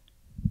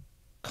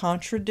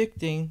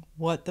contradicting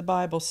what the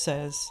Bible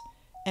says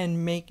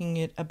and making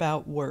it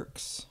about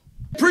works.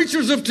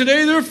 Preachers of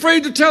today, they're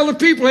afraid to tell the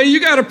people, hey, you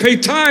got to pay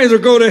tithe or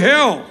go to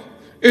hell.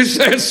 It's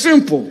that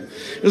simple.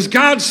 As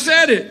God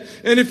said it.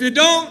 And if you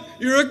don't,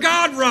 you're a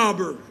God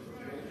robber.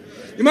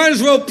 You might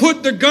as well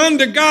put the gun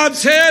to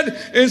God's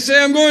head and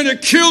say, I'm going to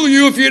kill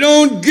you if you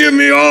don't give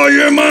me all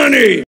your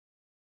money.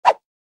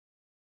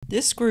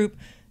 This group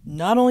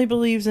not only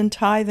believes in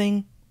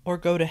tithing or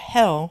go to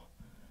hell,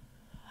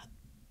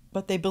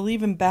 but they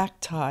believe in back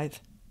tithe.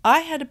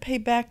 I had to pay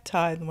back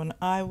tithe when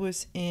I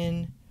was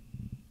in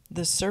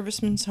the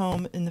Servicemen's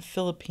home in the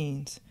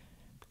Philippines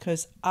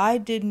because I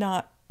did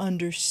not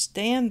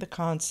understand the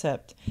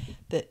concept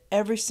that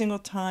every single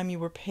time you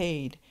were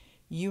paid,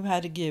 you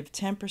had to give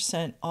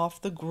 10%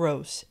 off the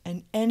gross,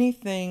 and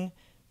anything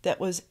that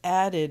was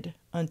added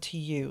unto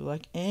you,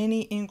 like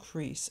any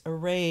increase, a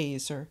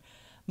raise, or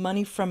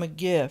money from a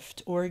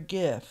gift or a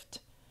gift.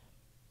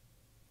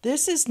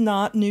 This is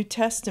not New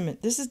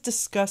Testament. This is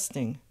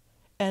disgusting.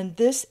 And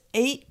this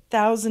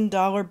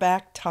 $8,000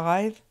 back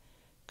tithe,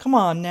 come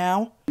on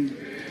now.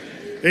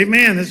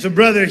 Amen. There's a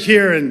brother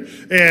here,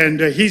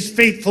 and he's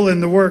faithful in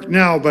the work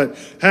now, but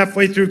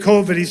halfway through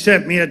COVID, he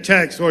sent me a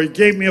text, or he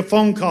gave me a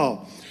phone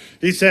call.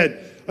 He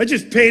said, I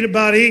just paid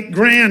about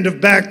 $8,000 of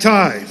back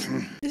tithe.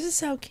 This is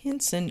how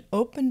Kinson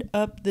opened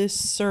up this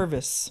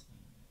service,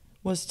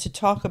 was to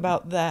talk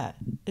about that,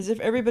 as if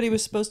everybody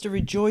was supposed to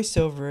rejoice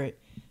over it.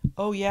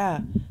 Oh yeah,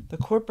 the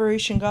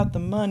corporation got the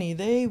money.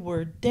 They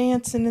were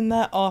dancing in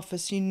that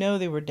office. You know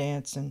they were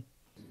dancing.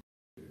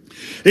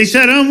 He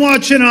said, I'm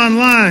watching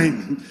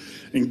online,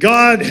 and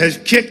God has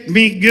kicked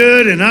me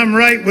good, and I'm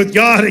right with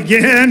God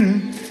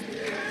again.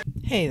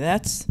 Hey,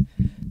 that's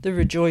the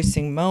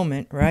rejoicing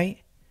moment, right?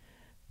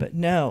 But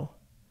no.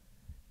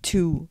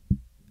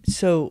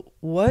 So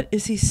what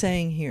is he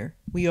saying here?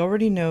 We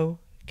already know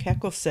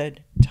Kekel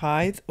said,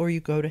 tithe or you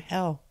go to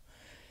hell.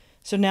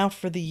 So now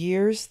for the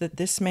years that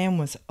this man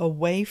was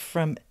away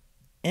from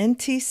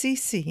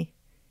NTCC,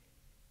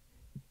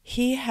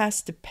 he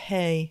has to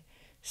pay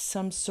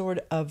some sort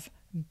of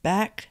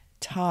back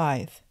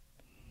tithe.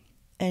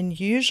 And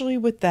usually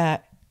with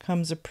that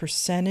comes a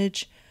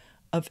percentage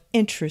of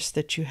interest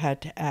that you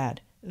had to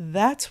add.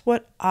 That's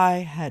what I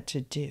had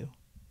to do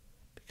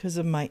because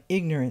of my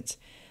ignorance.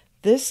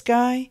 This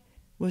guy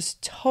was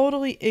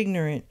totally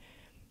ignorant.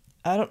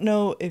 I don't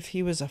know if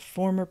he was a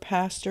former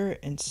pastor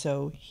and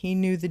so he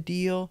knew the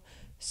deal,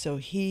 so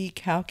he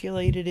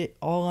calculated it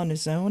all on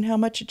his own how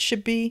much it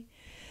should be.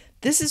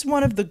 This is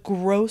one of the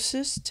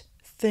grossest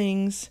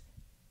things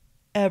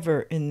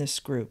ever in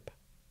this group,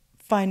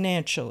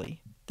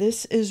 financially.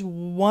 This is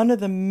one of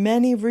the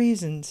many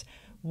reasons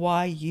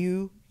why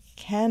you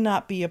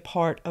cannot be a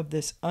part of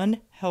this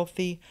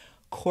unhealthy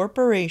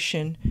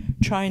corporation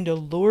trying to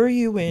lure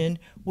you in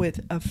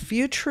with a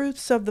few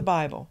truths of the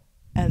Bible,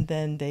 and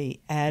then they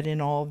add in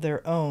all of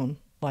their own,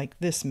 like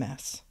this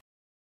mess.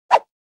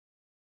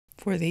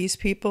 For these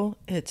people,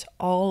 it's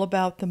all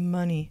about the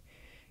money.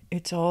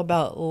 It's all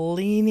about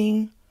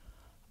leaning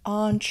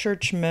on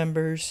church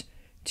members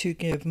to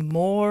give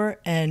more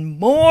and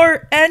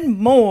more and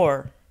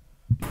more.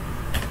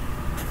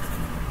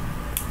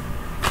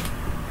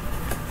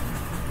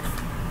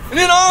 And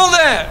in all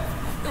that,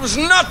 there was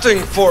nothing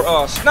for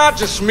us, not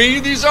just me,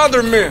 these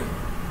other men,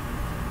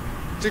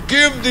 to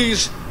give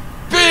these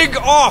big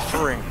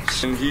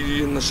offerings. And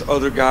he and this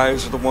other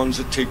guys are the ones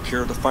that take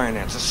care of the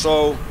finances.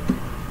 So,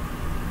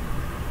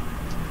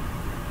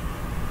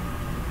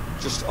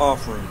 just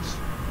offerings.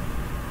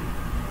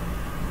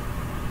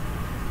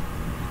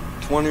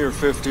 $20 or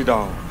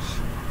 $50.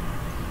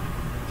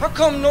 How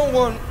come no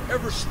one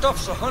ever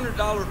stuffs a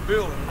 $100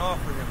 bill in an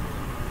offering envelope?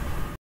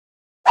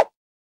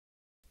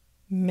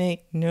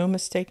 Make no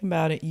mistake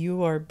about it,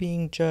 you are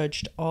being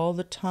judged all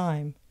the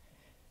time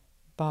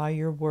by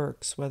your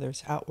works, whether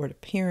it's outward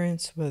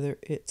appearance, whether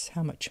it's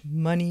how much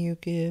money you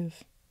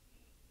give,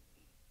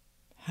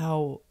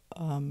 how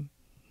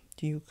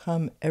do you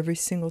come every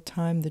single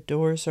time the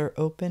doors are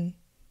open.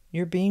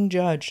 You're being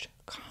judged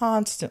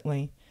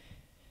constantly,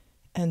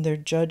 and they're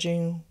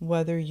judging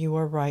whether you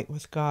are right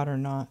with God or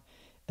not.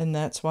 And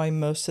that's why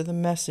most of the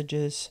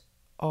messages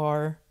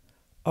are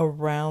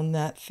around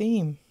that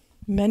theme.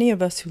 Many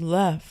of us who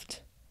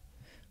left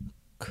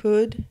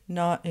could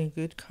not in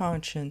good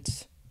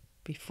conscience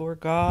before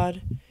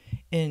God,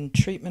 in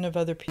treatment of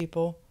other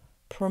people,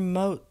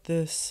 promote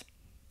this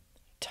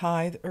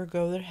tithe or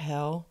go to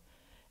hell,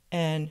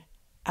 and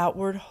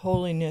outward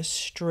holiness,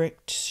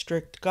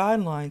 strict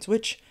guidelines,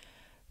 which,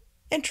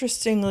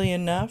 interestingly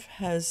enough,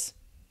 has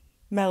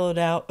mellowed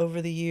out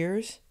over the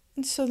years.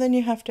 And so then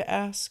you have to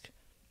ask,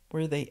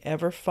 were they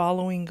ever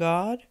following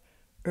God,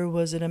 or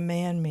was it a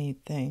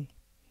man-made thing?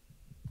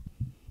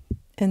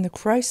 And the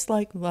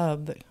Christ-like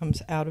love that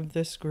comes out of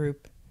this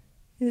group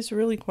is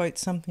really quite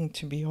something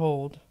to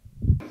behold.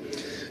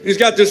 He's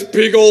got this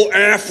big old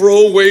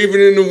afro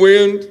waving in the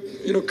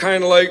wind,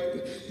 kind of like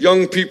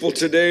young people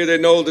today. They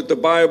know that the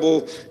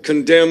Bible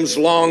condemns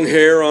long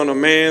hair on a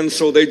man,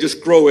 so they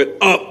just grow it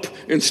up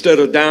instead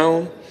of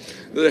down.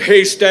 The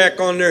haystack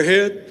on their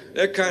head,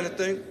 that kind of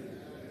thing.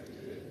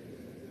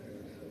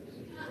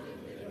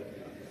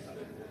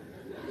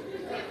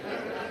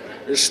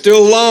 It's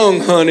still long,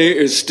 honey.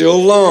 It's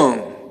still long.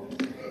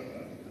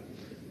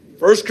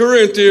 1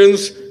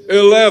 Corinthians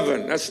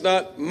 11. That's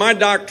not my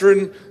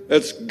doctrine.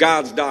 That's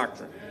God's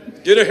doctrine.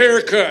 Get a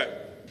haircut.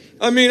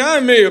 I may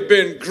have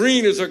been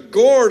green as a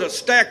gourd, a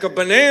stack of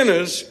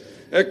bananas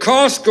at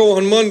Costco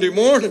on Monday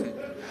morning.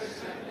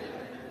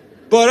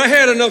 But I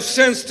had enough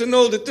sense to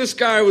know that this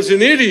guy was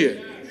an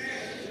idiot.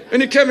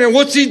 And he kept me,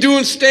 what's he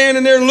doing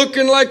standing there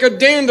looking like a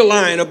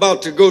dandelion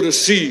about to go to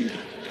seed?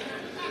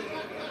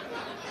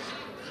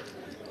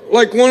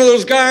 Like one of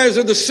those guys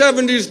of the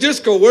 70s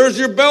disco. Where's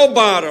your bell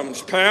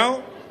bottoms,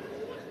 pal?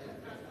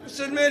 I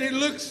said, man, he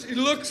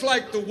looks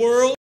like the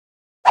world.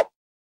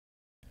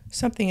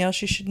 Something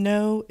else you should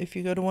know if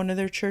you go to one of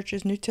their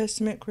churches, New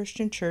Testament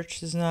Christian Church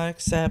does not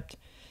accept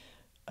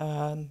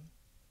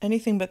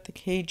anything but the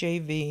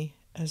KJV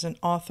as an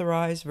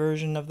authorized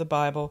version of the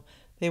Bible.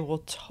 They will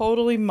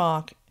totally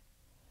mock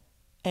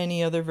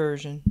any other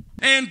version.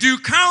 And do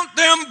count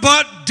them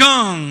but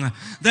dung,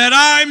 that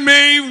I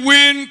may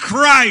win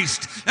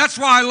Christ. That's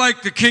why I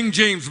like the King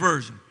James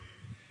Version.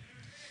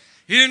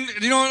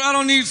 I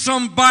don't need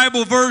some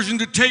Bible version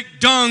to take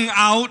dung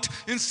out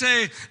and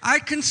say, I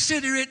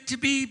consider it to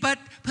be but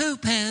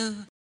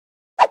poo-poo.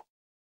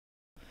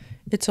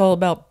 It's all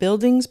about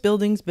buildings,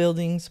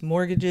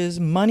 mortgages,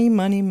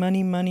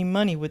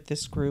 money with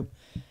this group.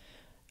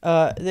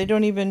 They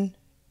don't even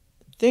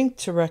think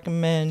to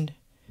recommend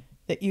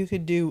that you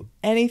could do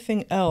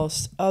anything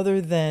else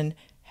other than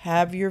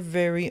have your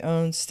very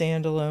own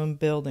standalone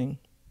building.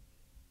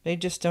 They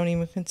just don't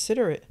even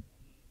consider it.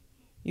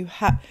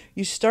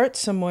 You start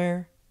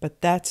somewhere,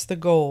 but that's the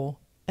goal.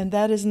 And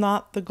that is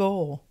not the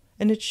goal.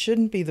 And it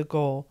shouldn't be the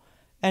goal.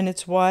 And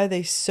it's why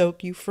they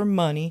soak you for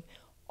money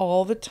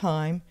all the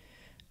time,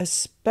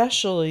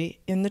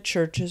 especially in the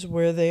churches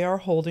where they are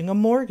holding a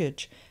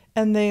mortgage.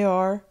 And they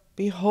are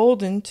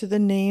beholden to the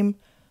name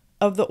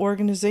of the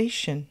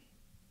organization.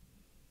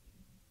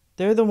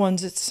 They're the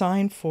ones that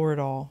signed for it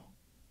all.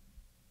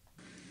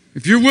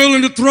 If you're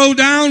willing to throw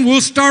down,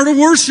 we'll start a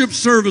worship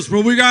service,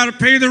 but we got to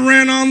pay the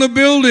rent on the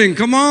building.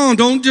 Come on,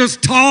 don't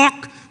just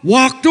talk.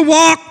 Walk the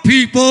walk,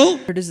 people.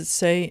 Where does it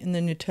say in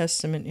the New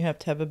Testament you have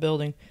to have a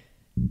building?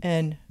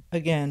 And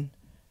again,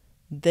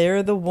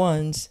 they're the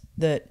ones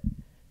that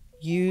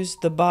use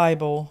the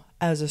Bible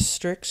as a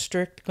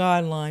strict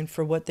guideline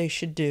for what they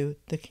should do,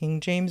 the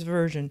King James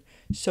Version.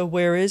 So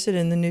where is it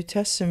in the New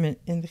Testament,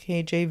 in the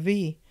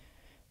KJV,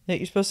 that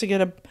you're supposed to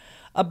get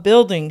a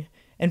building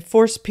and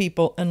force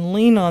people and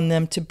lean on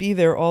them to be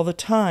there all the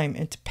time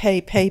and to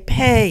pay?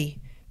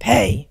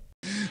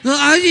 Well,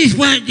 I just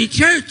want the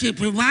church to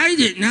provide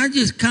it, and I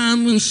just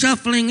come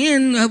shuffling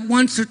in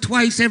once or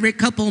twice every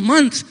couple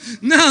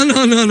months.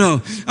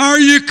 No. Are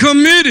you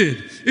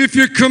committed? If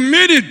you're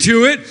committed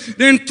to it,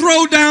 then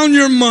throw down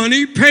your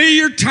money, pay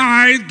your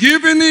tithe,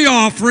 give in the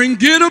offering,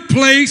 get a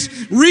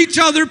place, reach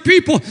other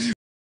people.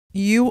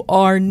 You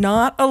are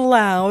not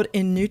allowed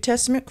in New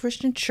Testament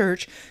Christian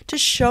Church to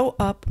show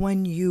up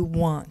when you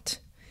want.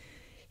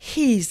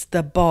 He's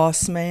the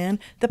boss man.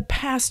 The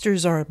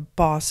pastors are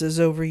bosses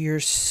over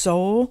your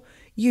soul.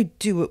 You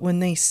do it when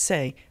they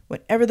say.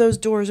 Whenever those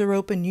doors are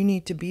open, you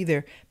need to be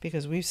there,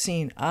 because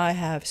I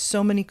have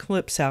so many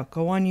clips out.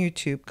 Go on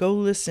YouTube, go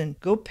listen,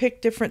 go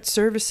pick different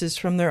services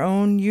from their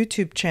own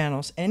YouTube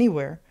channels,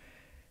 anywhere,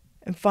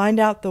 and find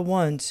out the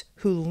ones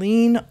who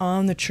lean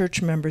on the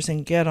church members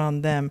and get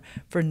on them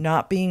for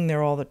not being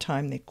there all the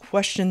time. They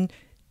question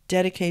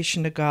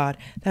dedication to God.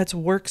 That's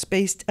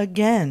works-based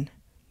again.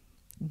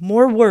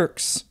 More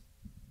works.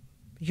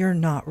 You're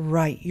not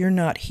right. You're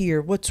not here.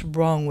 What's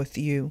wrong with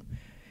you?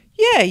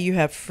 Yeah, you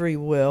have free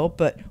will,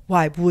 but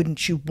why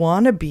wouldn't you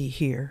want to be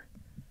here?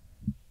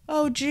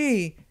 Oh,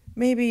 gee,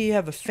 maybe you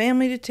have a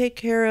family to take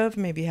care of.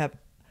 Maybe you have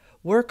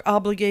work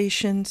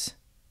obligations.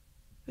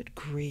 Good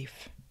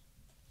grief.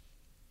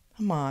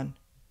 Come on.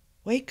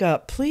 Wake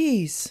up,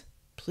 please.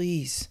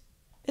 Please.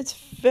 It's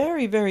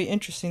very, very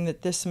interesting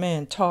that this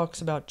man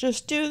talks about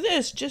just do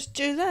this, just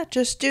do that,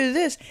 just do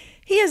this.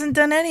 He hasn't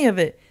done any of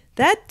it.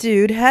 That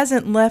dude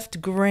hasn't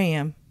left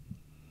Graham.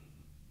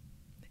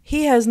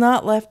 He has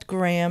not left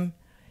Graham.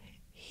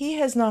 He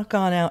has not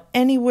gone out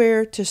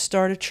anywhere to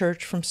start a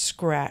church from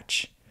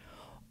scratch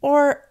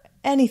or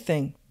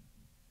anything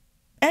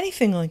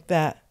like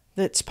that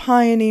that's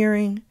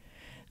pioneering,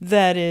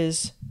 that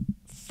is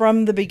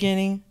from the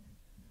beginning.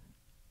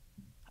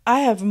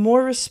 I have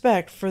more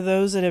respect for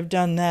those that have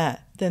done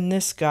that than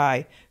this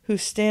guy who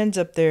stands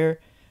up there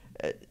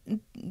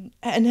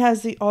and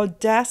has the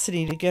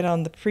audacity to get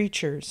on the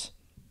preachers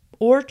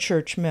or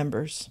church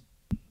members.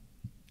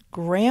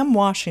 Graham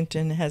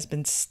Washington has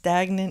been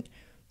stagnant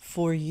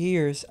for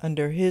years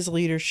under his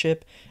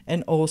leadership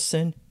and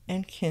Olson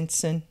and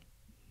Kinson.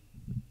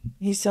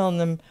 He's telling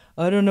them,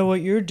 I don't know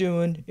what you're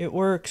doing. It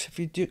works if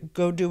you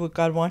go do what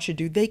God wants you to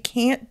do. They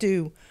can't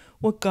do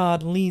what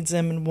God leads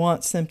them and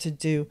wants them to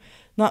do.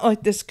 Not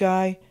like this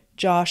guy,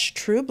 Josh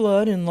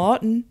Trueblood in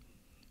Lawton,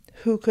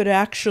 who could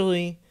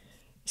actually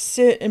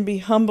sit and be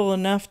humble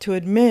enough to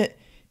admit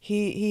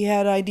he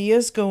had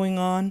ideas going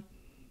on,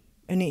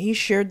 and he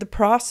shared the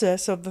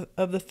process of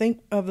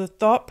the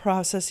thought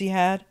process he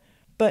had.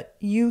 But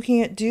you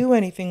can't do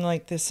anything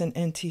like this in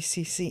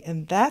NTCC,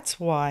 and that's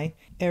why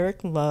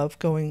Eric Love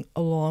going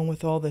along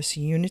with all this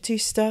unity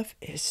stuff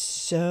is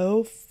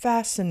so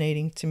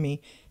fascinating to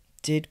me.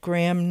 Did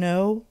Graham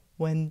know?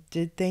 When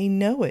did they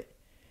know it?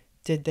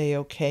 Did they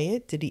okay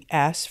it? Did he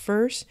ask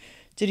first?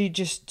 Did he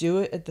just do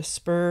it at the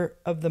spur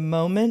of the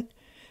moment?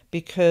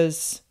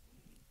 Because,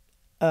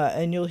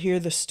 and you'll hear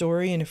the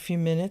story in a few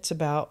minutes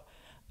about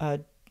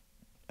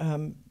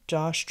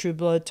Josh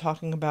Trueblood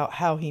talking about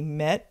how he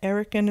met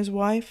Eric and his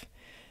wife.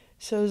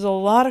 So there's a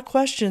lot of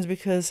questions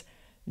because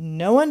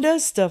no one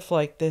does stuff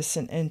like this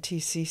in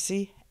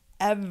NTCC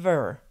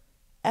ever.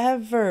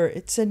 Ever.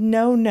 It's a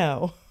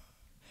no-no.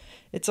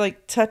 It's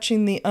like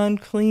touching the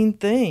unclean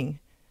thing.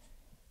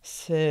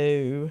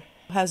 So,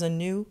 has a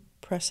new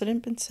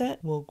precedent been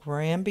set? Will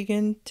Graham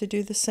begin to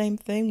do the same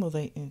thing? Will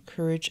they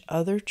encourage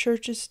other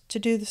churches to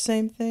do the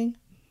same thing?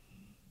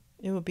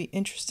 It will be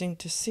interesting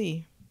to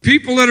see.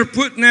 People that are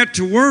putting that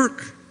to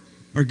work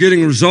are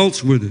getting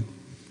results with it.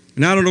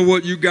 And I don't know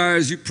what you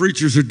guys, you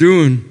preachers are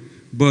doing,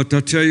 but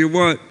I'll tell you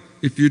what,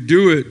 if you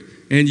do it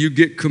and you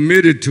get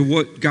committed to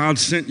what God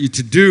sent you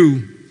to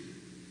do,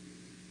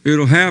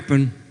 it'll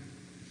happen.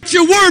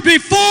 You were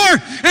before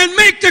and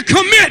make the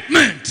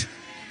commitment.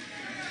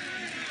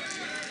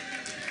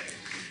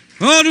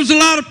 Oh, there's a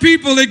lot of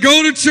people, they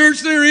go to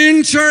church, they're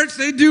in church,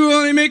 they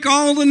make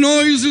all the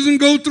noises and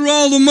go through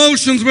all the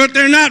motions, but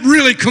they're not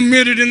really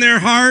committed in their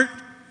heart.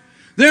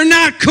 They're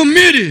not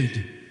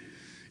committed.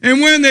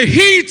 And when the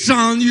heat's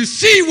on, you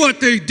see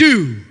what they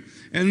do.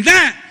 And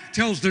that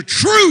tells the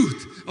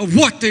truth of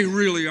what they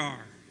really are.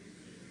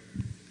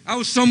 I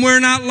was somewhere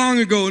not long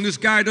ago, and this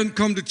guy doesn't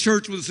come to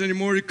church with us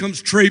anymore. He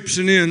comes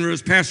traipsing in, or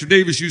as Pastor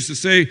Davis used to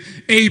say,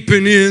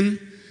 aping in,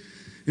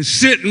 and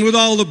sitting with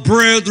all the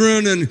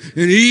brethren and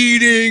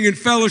eating and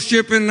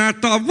fellowshipping. And I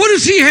thought, what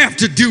does he have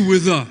to do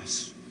with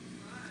us?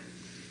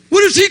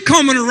 What is he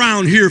coming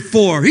around here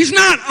for? He's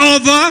not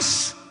of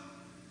us.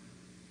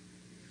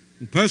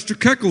 And Pastor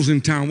Keckle's in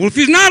town. Well, if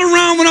he's not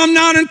around when I'm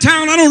not in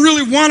town, I don't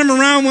really want him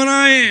around when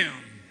I am.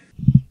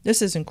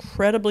 This is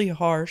incredibly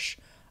harsh,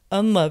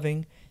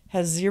 unloving,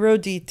 has zero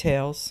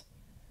details,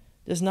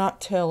 does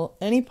not tell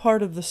any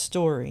part of the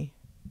story.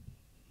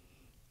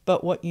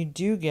 But what you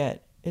do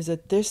get is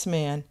that this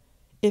man,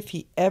 if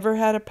he ever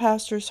had a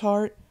pastor's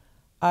heart,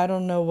 I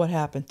don't know what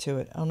happened to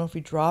it. I don't know if he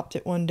dropped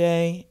it one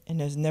day and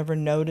has never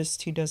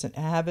noticed he doesn't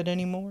have it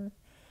anymore.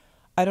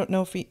 I don't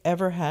know if he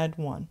ever had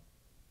one.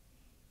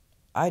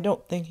 I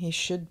don't think he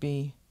should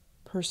be,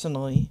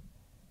 personally,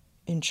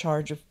 in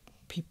charge of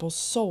people's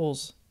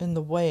souls in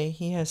the way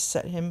he has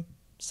set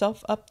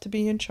himself up to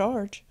be in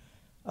charge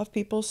of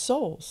people's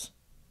souls.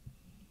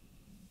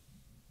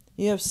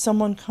 You have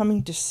someone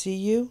coming to see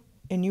you,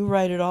 and you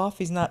write it off.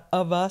 He's not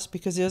of us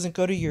because he doesn't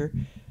go to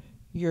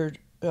your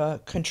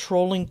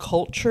controlling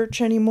cult church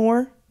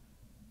anymore.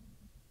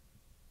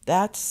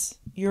 That's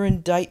your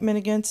indictment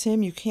against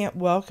him. You can't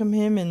welcome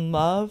him in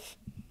love.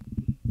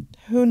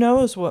 Who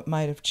knows what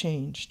might have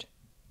changed?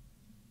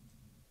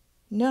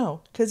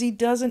 No, because he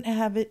doesn't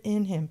have it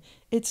in him.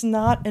 It's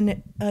not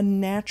a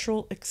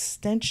natural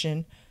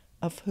extension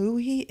of who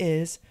he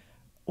is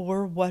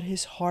or what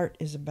his heart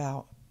is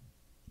about.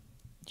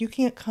 You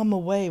can't come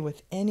away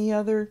with any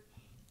other,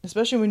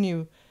 especially when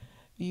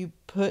you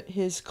put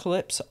his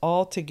clips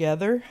all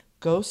together.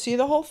 Go see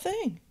the whole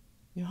thing.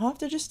 You have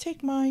to just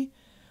take my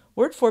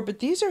word for it. But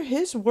these are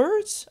his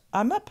words.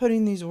 I'm not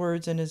putting these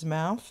words in his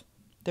mouth.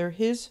 They're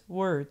his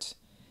words.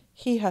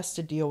 He has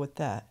to deal with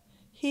that.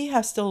 He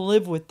has to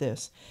live with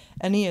this.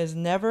 And he has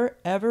never,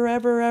 ever,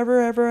 ever,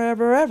 ever, ever,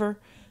 ever, ever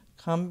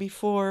come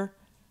before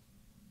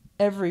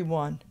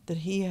everyone that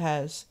he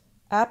has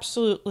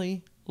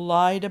absolutely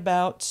lied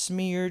about,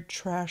 smeared,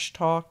 trash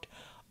talked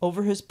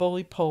over his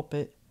bully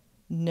pulpit.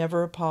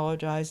 Never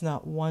apologized,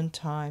 not one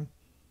time.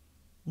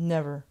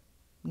 Never,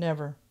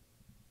 never.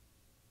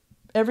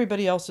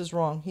 Everybody else is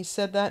wrong. He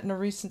said that in a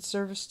recent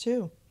service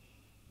too.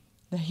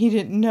 That he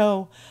didn't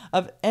know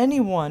of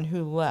anyone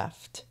who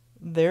left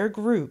their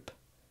group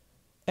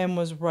and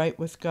was right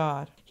with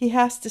God. He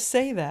has to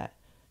say that.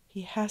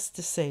 He has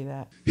to say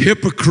that.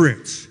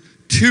 Hypocrites,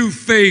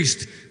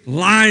 two-faced,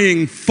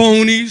 lying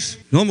phonies,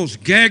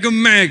 almost gag a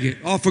maggot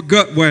off a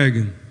gut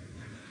wagon.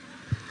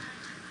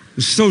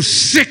 It's so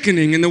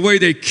sickening in the way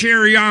they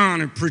carry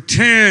on and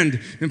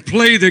pretend and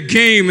play the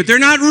game, but they're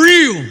not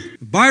real.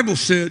 The Bible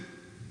said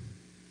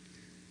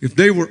if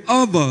they were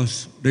of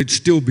us, they'd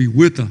still be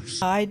with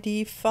us. I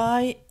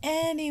defy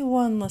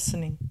anyone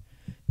listening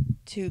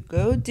to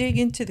go dig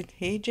into the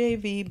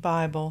KJV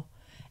Bible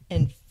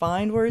and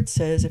find where it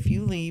says if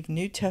you leave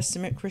New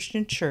Testament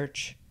Christian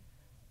church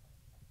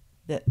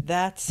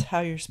that's how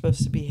you're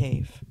supposed to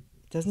behave.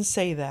 It doesn't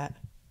say that.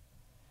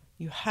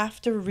 You have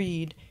to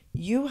read,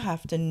 you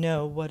have to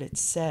know what it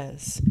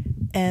says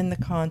and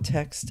the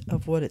context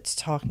of what it's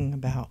talking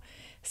about.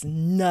 It's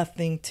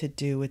nothing to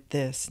do with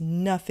this,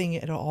 nothing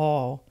at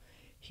all.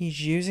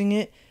 He's using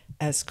it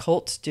as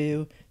cults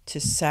do to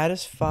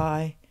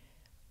satisfy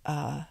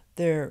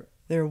their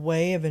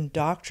way of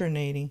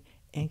indoctrinating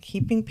and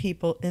keeping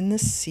people in the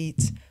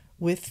seats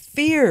with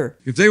fear.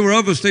 If they were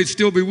of us, they'd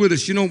still be with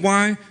us. You know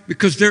why?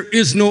 Because there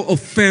is no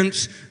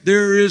offense,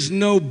 there is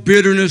no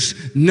bitterness,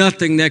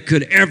 nothing that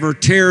could ever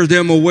tear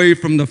them away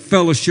from the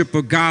fellowship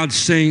of God's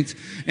saints.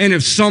 And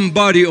if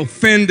somebody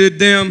offended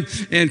them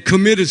and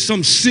committed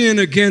some sin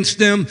against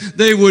them,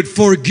 they would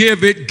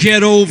forgive it,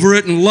 get over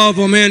it, and love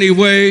them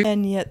anyway.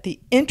 And yet the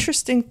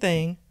interesting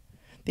thing,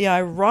 the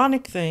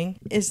ironic thing,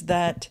 is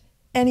that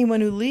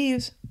anyone who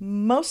leaves,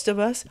 most of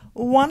us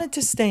wanted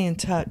to stay in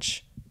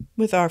touch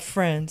with our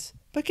friends.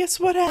 But guess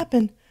what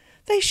happened?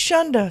 They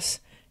shunned us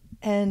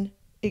and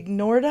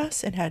ignored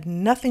us and had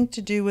nothing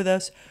to do with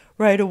us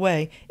right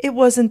away. It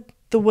wasn't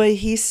the way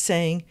he's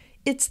saying.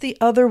 It's the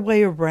other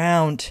way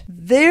around.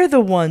 They're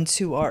the ones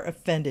who are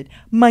offended.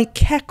 Mike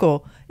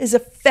Heckel is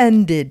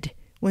offended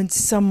when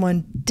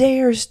someone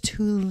dares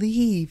to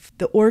leave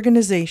the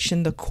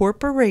organization, the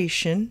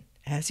corporation,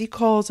 as he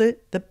calls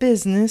it, the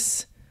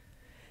business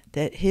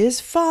that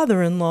his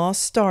father-in-law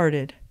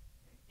started.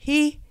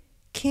 He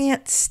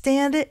can't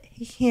stand it.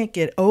 He can't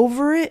get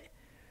over it.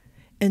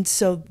 And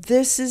so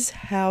this is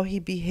how he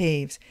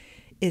behaves.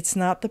 It's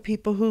not the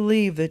people who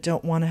leave that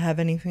don't want to have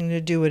anything to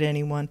do with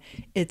anyone.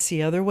 It's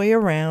the other way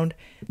around.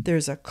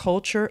 There's a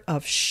culture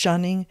of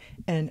shunning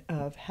and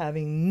of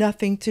having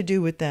nothing to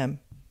do with them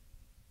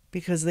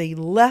because they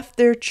left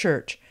their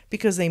church,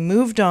 because they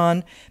moved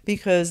on,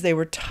 because they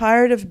were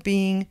tired of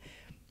being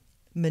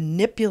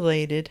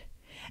manipulated.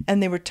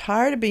 And they were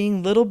tired of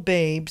being little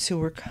babes who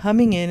were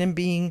coming in and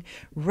being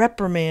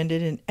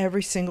reprimanded in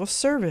every single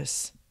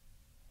service.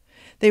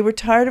 They were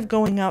tired of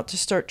going out to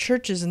start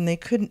churches and they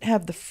couldn't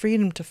have the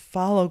freedom to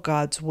follow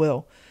God's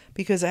will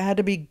because it had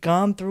to be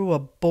gone through a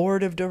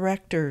board of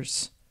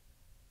directors.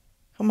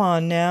 Come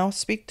on now,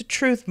 speak the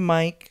truth,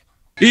 Mike.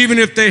 Even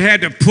if they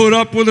had to put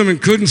up with them and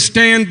couldn't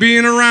stand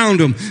being around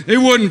them, they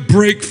wouldn't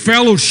break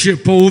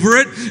fellowship over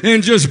it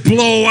and just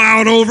blow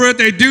out over it.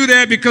 They do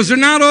that because they're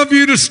not of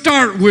you to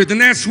start with,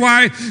 and that's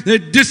why they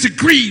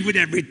disagree with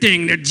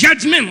everything. They're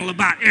judgmental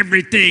about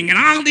everything and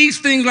all these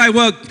things like,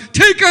 well,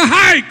 take a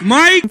hike,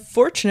 Mike.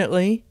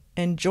 Unfortunately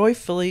and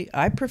joyfully,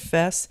 I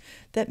profess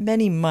that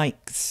many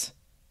Mikes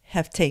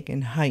have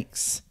taken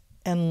hikes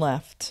and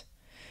left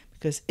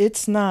because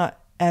it's not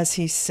as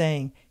he's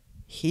saying.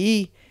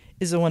 He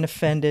is the one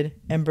offended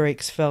and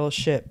breaks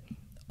fellowship.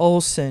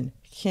 Olson,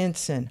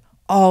 Kinson,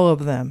 all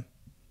of them.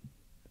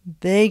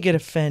 They get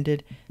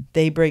offended.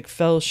 They break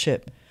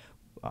fellowship.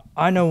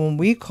 I know when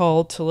we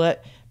called to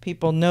let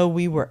people know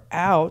we were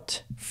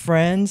out,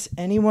 friends,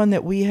 anyone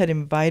that we had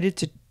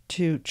invited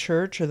to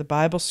church or the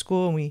Bible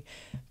school, and we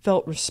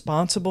felt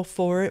responsible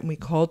for it, and we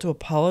called to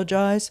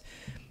apologize.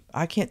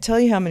 I can't tell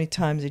you how many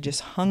times they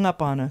just hung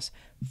up on us.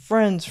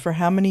 Friends for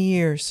how many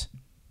years?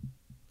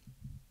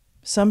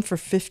 Some for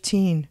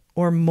 15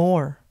 or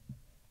more.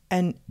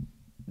 And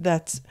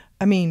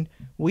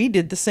we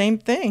did the same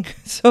thing.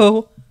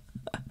 So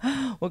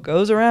what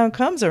goes around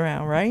comes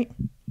around, right?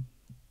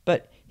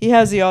 But he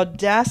has the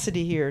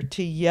audacity here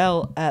to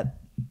yell at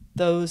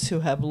those who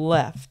have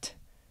left.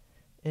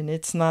 And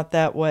it's not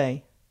that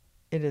way.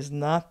 It is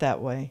not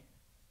that way.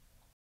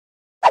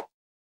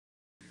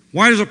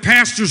 Why does a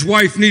pastor's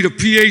wife need a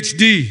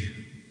PhD?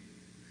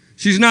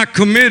 She's not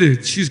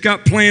committed. She's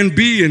got plan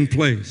B in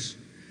place.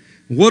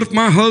 What if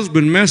my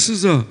husband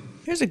messes up?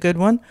 Here's a good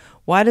one.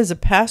 Why does a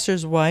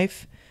pastor's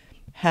wife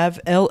have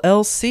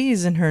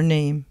LLCs in her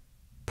name?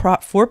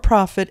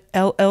 For-profit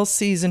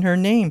LLCs in her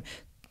name.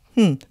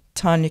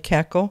 Tanya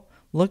Keckle.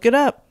 Look it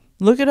up.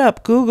 Look it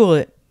up. Google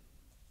it.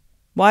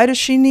 Why does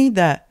she need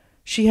that?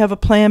 She have a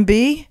plan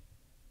B?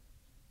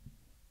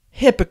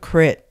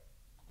 Hypocrite.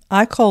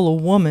 I call a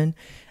woman,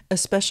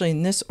 especially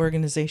in this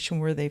organization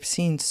where they've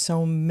seen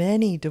so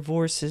many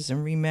divorces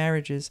and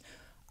remarriages,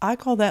 I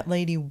call that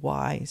lady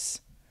wise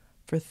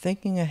for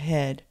thinking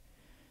ahead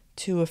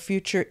to a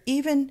future,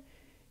 even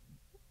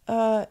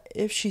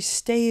if she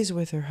stays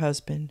with her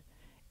husband,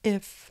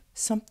 if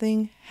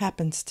something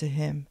happens to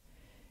him.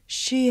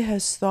 She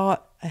has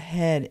thought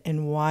ahead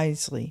and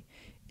wisely.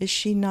 Is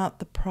she not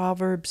the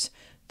Proverbs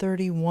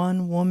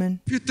 31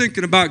 woman? If you're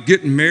thinking about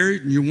getting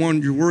married and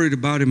you're worried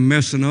about him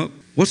messing up,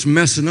 what's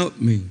messing up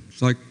mean?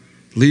 It's like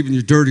leaving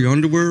your dirty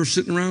underwear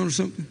sitting around or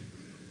something?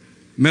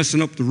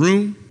 Messing up the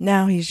room?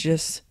 Now he's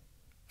just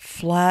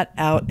flat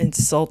out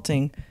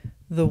insulting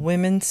the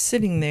women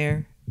sitting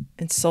there,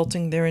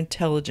 insulting their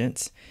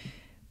intelligence.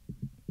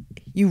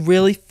 You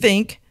really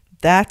think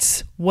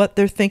that's what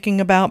they're thinking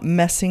about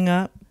messing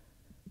up?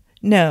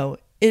 No,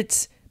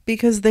 it's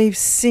because they've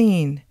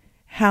seen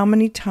how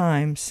many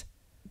times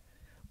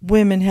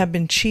women have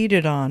been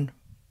cheated on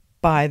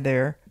by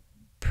their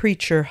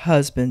preacher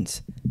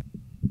husbands.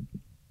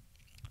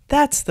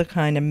 That's the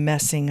kind of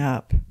messing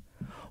up.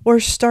 Or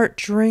start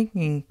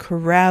drinking,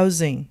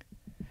 carousing,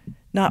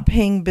 not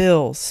paying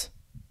bills.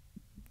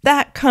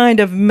 That kind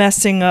of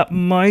messing up,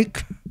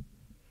 Mike.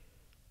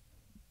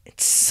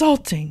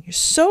 Insulting. You're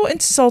so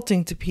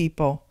insulting to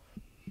people.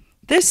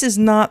 This is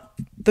not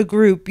the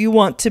group you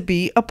want to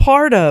be a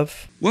part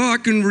of. Well, I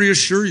can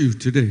reassure you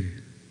today,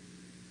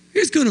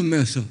 he's going to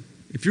mess up.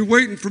 If you're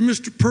waiting for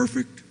Mr.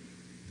 Perfect,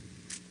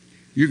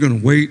 you're going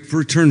to wait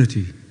for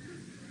eternity.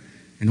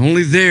 And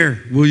only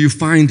there will you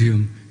find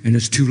him, and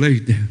it's too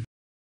late then.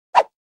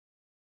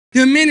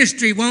 The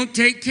ministry won't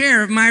take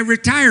care of my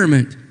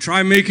retirement.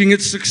 Try making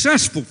it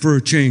successful for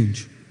a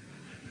change.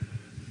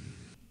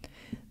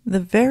 The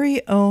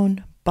very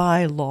own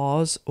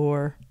bylaws,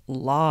 or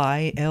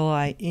LIE,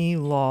 L-I-E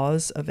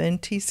laws of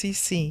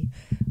NTCC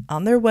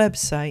on their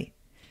website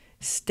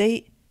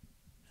state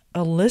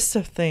a list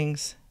of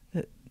things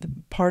that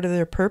part of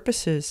their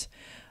purposes.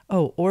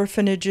 Oh,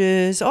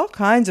 orphanages, all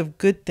kinds of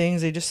good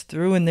things they just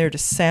threw in there to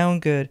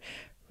sound good.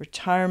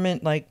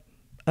 Retirement, like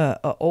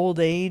a old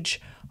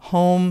age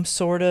home,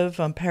 sort of.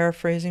 I'm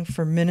paraphrasing,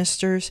 for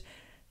ministers.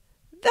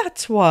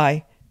 That's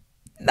why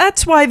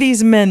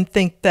these men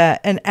think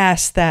that and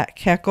ask that,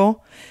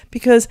 Keckle.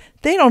 Because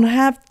they don't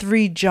have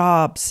 3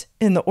 jobs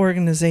in the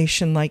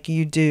organization like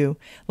you do.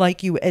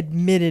 Like you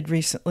admitted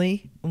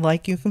recently,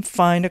 like you can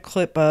find a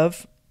clip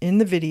of in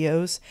the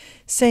videos,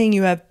 saying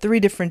you have 3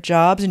 different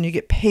jobs and you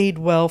get paid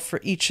well for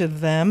each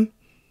of them.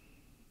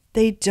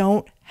 They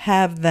don't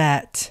have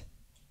that.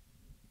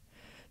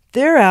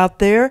 They're out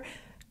there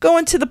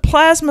going to the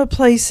plasma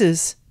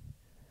places,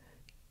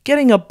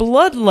 getting a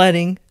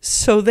bloodletting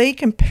so they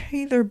can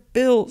pay their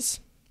bills.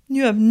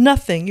 You have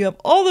nothing. You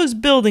have all those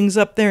buildings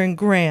up there in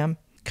Graham.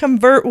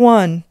 Convert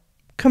one.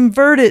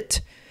 Convert it.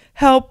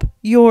 Help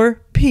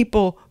your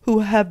people who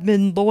have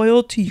been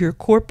loyal to your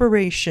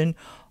corporation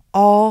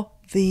all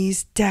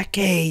these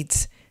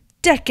decades.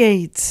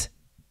 Decades.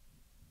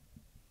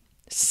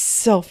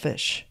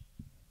 Selfish.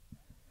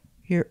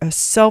 You're a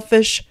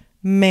selfish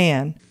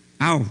man.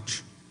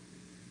 Ouch.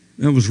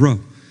 That was rough.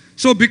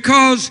 So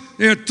because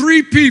there are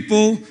 3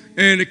 people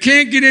and they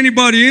can't get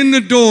anybody in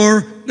the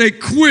door, they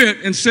quit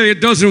and say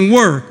it doesn't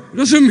work. It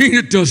doesn't mean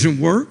it doesn't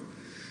work.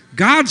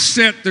 God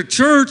set the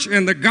church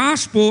and the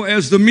gospel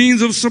as the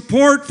means of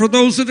support for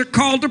those that are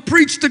called to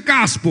preach the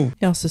gospel.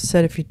 He also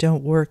said if you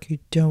don't work, you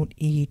don't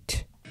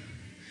eat.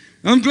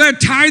 I'm glad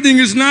tithing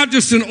is not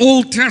just an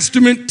Old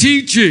Testament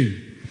teaching.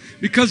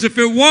 Because if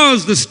it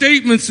was, the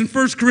statements in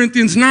 1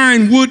 Corinthians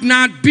 9 would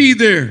not be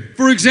there.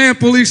 For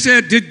example, he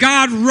said, did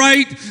God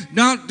write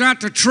not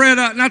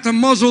to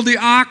muzzle the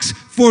ox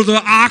for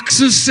the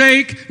ox's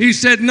sake? He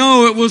said,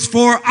 no, it was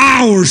for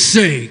our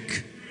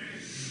sake,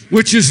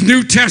 which is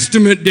New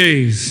Testament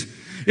days.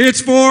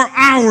 It's for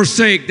our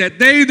sake, that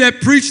they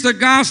that preach the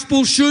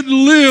gospel should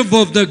live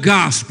of the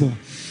gospel.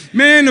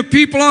 Man, the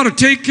people ought to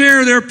take care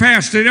of their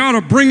pastor. They ought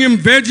to bring him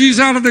veggies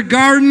out of the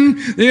garden.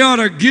 They ought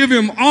to give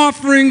him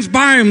offerings,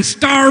 buy him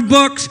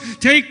Starbucks,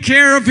 take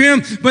care of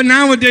him. But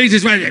nowadays,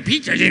 it's like, the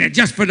preacher's in it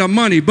just for the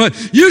money.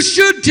 But you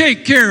should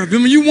take care of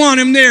him. You want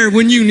him there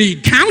when you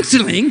need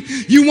counseling.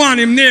 You want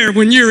him there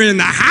when you're in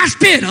the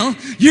hospital.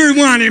 You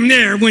want him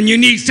there when you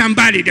need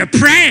somebody to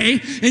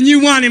pray. And you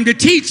want him to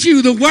teach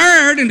you the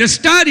word and to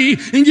study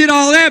and get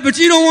all that. But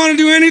you don't want to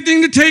do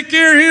anything to take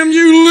care of him,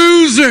 you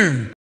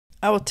loser.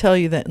 I will tell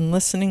you that in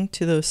listening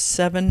to those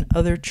 7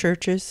 other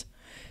churches,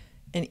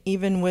 and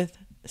even with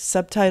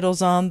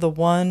subtitles on the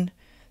one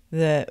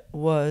that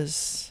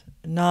was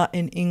not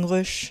in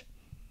English,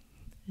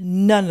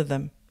 none of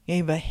them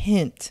gave a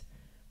hint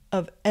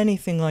of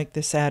anything like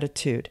this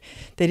attitude.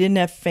 They didn't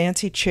have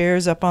fancy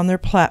chairs up on their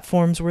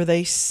platforms where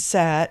they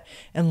sat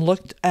and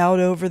looked out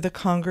over the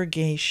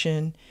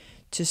congregation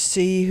to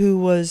see who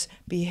was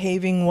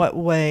behaving what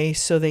way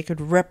so they could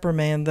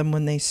reprimand them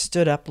when they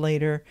stood up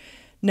later.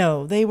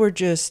 No, they were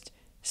just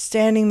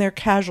standing there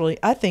casually.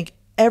 I think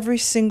every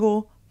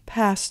single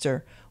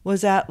pastor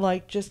was at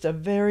just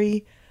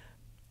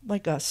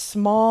a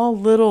small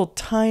little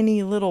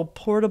tiny little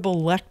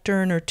portable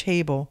lectern or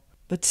table.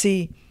 But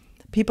see,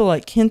 people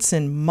like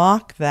Hinson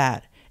mock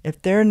that.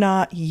 If they're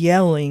not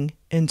yelling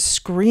and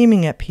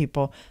screaming at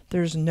people,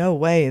 there's no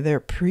way they're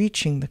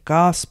preaching the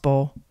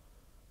gospel.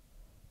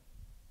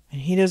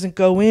 And he doesn't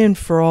go in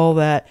for all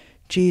that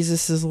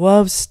Jesus'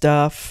 love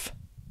stuff.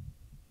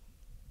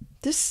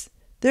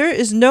 There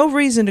is no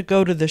reason to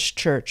go to this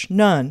church.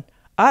 None.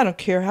 I don't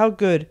care how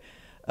good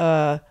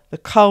the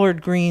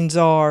collard greens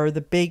are, or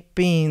the baked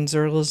beans,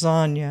 or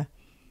lasagna.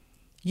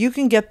 You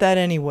can get that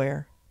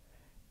anywhere.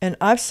 And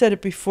I've said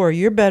it before,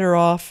 you're better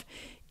off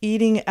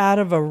eating out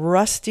of a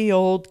rusty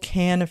old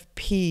can of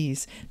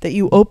peas that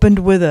you opened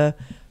with a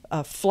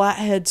a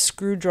flathead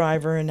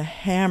screwdriver and a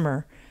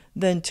hammer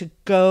than to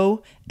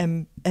go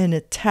and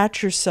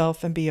attach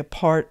yourself and be a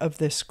part of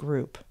this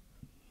group.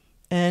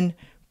 And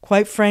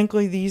quite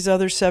frankly, these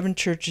other 7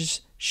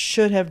 churches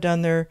should have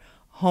done their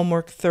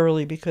homework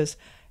thoroughly, because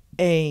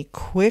a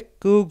quick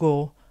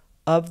Google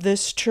of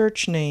this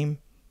church name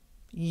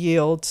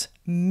yields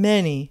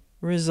many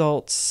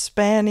results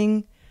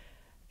spanning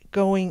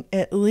going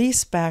at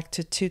least back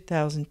to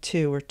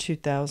 2002 or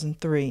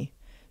 2003.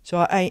 So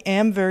I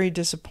am very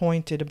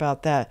disappointed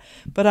about that.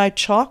 But I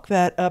chalk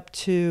that up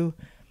to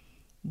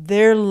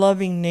their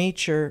loving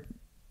nature.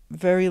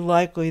 Very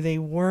likely they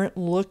weren't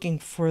looking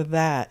for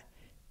that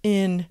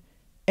in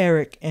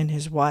Eric and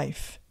his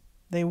wife.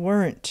 They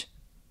weren't.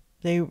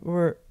 They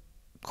were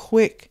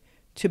quick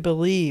to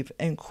believe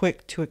and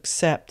quick to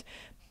accept.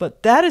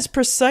 But that is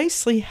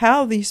precisely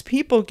how these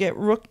people get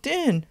rooked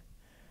in.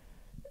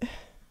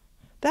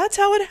 That's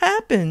how it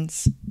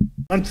happens.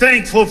 I'm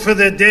thankful for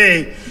the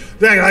day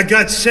that I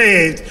got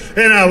saved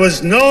and I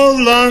was no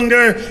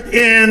longer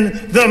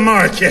in the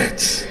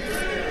market.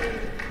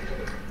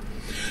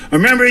 I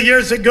remember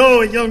years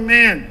ago a young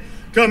man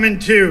coming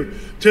to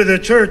the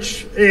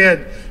church,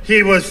 and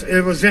it was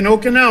in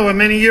Okinawa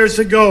many years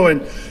ago,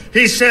 and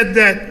he said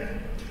that,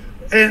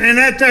 and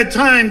at that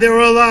time there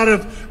were a lot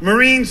of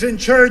Marines in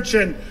church,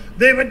 and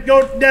they would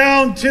go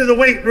down to the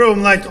weight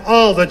room like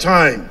all the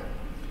time.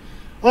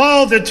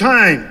 All the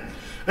time.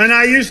 And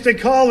I used to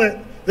call it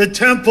the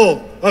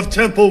temple of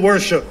temple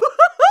worship.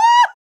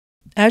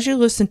 As you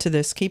listen to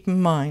this, keep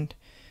in mind,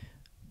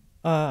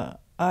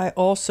 I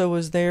also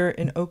was there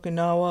in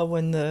Okinawa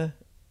when the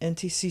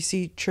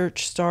NTCC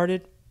church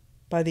started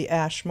by the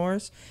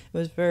Ashmores. It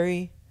was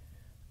very,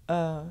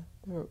 there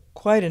were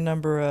quite a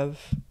number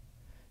of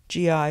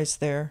GIs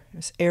there. It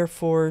was Air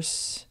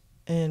Force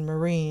and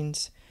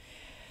Marines.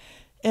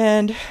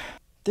 And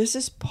this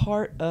is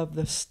part of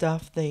the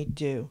stuff they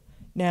do.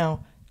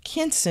 Now,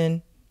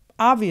 Kinson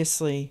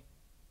obviously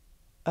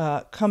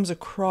comes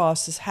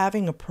across as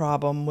having a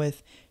problem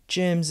with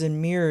gyms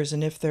and mirrors,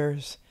 and if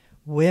there's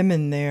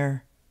women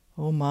there,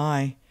 oh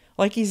my.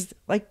 Like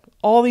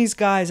all these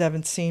guys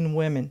haven't seen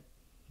women.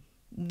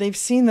 They've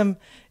seen them,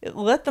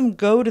 let them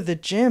go to the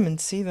gym and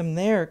see them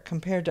there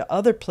compared to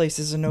other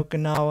places in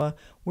Okinawa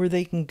where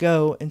they can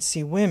go and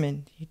see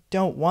women. You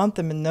don't want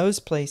them in those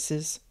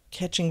places,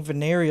 catching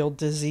venereal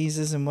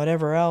diseases and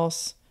whatever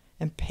else,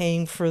 and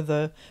paying for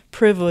the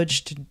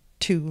privilege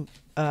to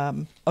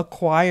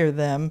acquire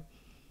them.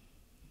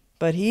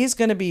 But he's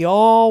going to be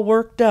all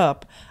worked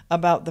up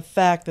about the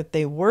fact that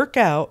they work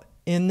out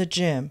in the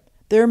gym.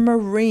 They're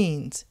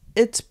Marines.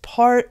 It's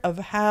part of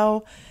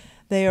how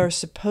they are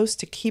supposed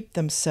to keep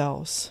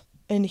themselves.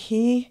 And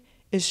he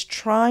is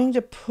trying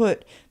to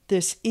put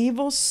this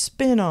evil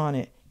spin on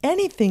it.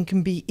 Anything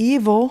can be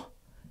evil.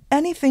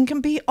 Anything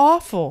can be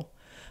awful.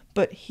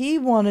 But he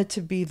wanted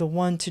to be the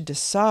one to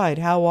decide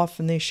how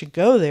often they should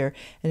go there.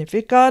 And if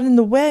it got in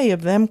the way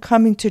of them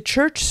coming to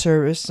church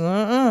service,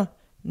 no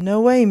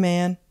way,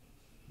 man.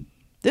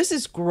 This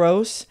is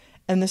gross,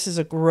 and this is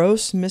a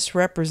gross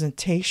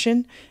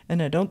misrepresentation,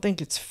 and I don't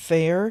think it's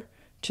fair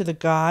to the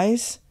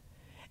guys.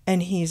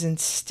 And he's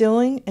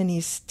instilling, and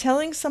he's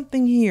telling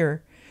something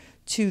here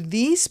to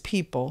these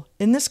people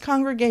in this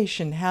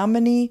congregation, how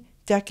many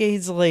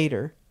decades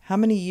later, how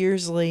many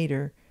years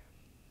later,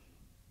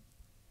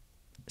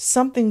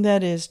 something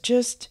that is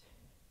just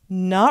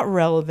not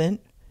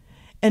relevant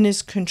and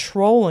is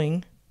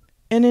controlling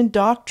and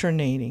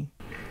indoctrinating.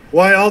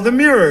 Why all the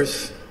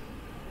mirrors?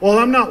 Well,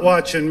 I'm not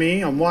watching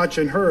me, I'm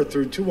watching her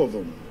through 2 of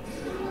them.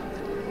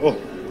 Oh,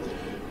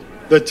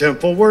 the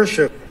temple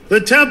worship.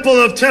 The temple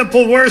of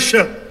temple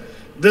worship.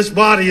 This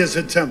body is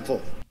a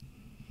temple.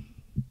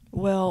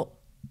 Well,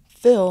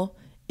 Phil,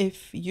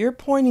 if you're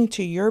pointing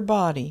to your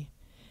body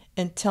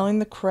and telling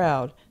the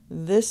crowd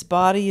this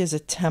body is a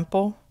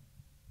temple,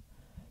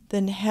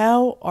 then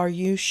how are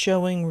you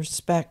showing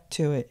respect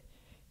to it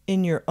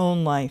in your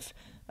own life?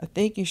 I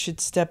think you should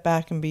step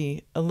back and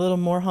be a little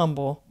more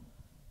humble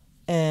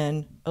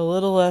and a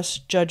little less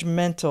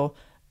judgmental,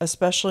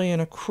 especially in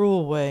a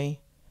cruel way,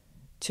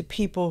 to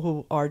people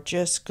who are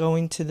just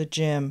going to the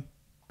gym.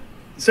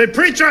 Say,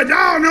 preacher,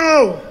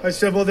 no. I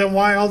said, well, then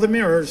why all the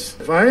mirrors?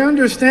 If I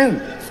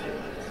understand.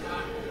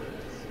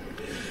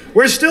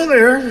 We're still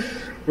there.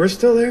 We're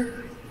still there.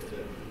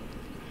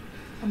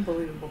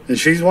 Unbelievable. And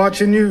she's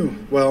watching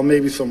you. Well,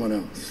 maybe someone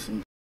else.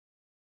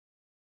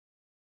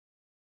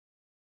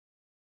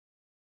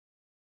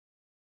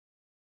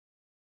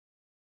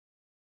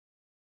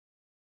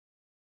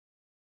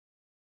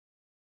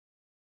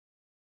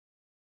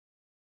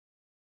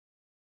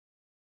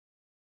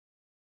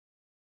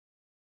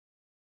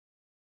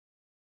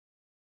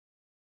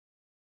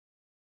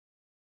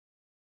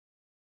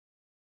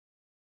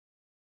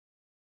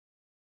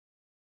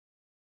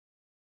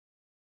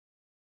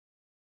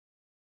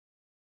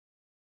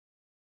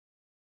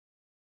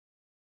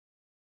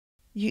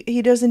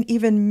 He doesn't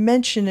even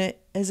mention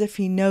it as if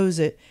he knows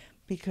it,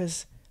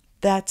 because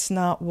that's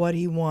not what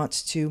he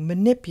wants to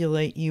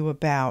manipulate you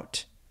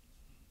about.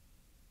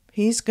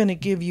 He's going to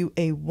give you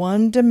a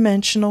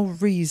one-dimensional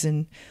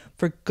reason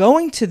for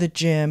going to the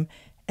gym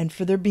and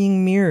for there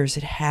being mirrors.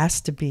 It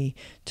has to be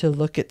to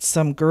look at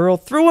some girl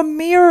through a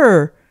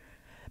mirror.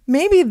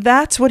 Maybe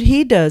that's what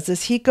he does.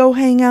 Does he go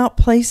hang out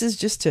places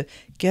just to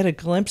get a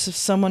glimpse of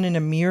someone in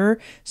a mirror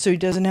so he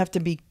doesn't have to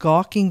be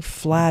gawking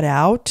flat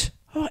out?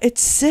 Oh,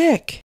 it's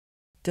sick.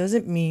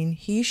 Doesn't mean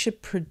he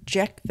should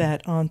project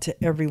that onto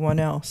everyone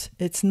else.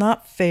 It's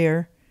not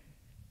fair.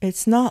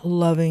 It's not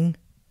loving.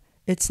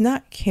 It's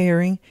not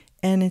caring.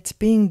 And it's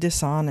being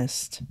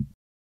dishonest.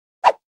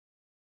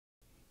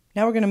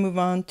 Now we're going to move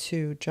on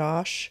to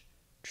Josh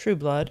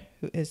Trueblood,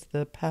 who is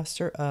the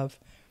pastor of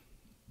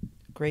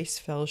Grace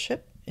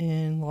Fellowship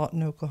in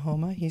Lawton,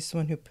 Oklahoma. He's the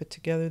one who put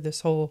together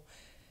this whole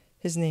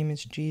His Name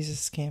is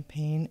Jesus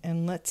campaign.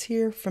 And let's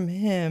hear from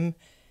him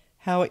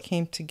how it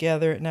came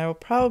together. And I will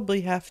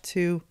probably have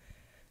to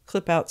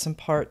clip out some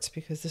parts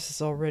because this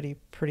is already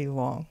pretty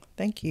long.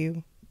 Thank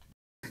you.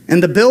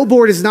 And the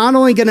billboard is not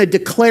only going to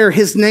declare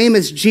His name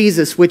is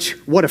Jesus, which,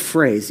 what a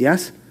phrase,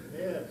 yes?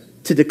 Yes.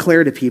 To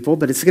declare to people,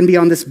 but it's going to be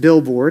on this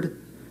billboard.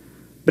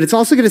 But it's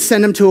also going to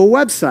send them to a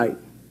website.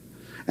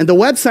 And the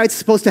website's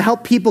supposed to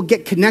help people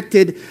get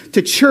connected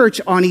to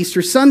church on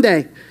Easter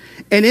Sunday.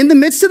 And in the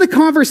midst of the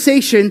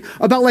conversation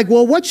about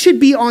what should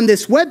be on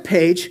this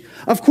webpage,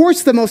 of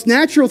course, the most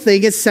natural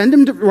thing is send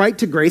them right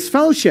to Grace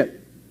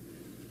Fellowship.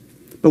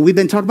 But we've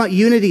been talking about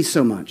unity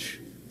so much.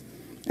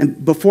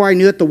 And before I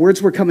knew it, the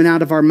words were coming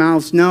out of our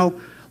mouths.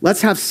 No,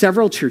 let's have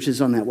several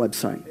churches on that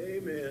website.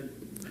 Amen.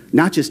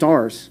 Not just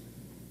ours.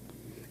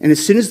 And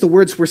as soon as the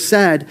words were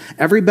said,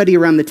 everybody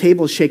around the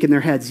table is shaking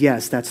their heads.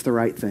 Yes, that's the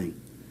right thing.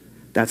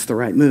 That's the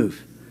right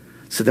move.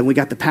 So then we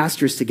got the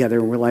pastors together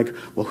and we're like,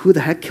 well, who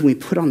the heck can we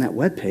put on that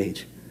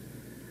webpage?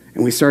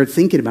 And we started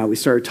thinking about it. We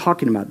started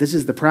talking about it. This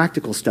is the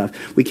practical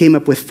stuff. We came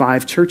up with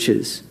 5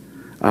 churches.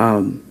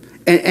 And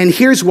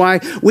here's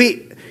why.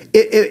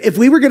 If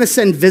we were going to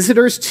send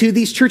visitors to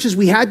these churches,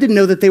 we had to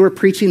know that they were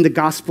preaching the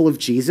gospel of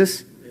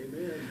Jesus.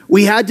 Amen.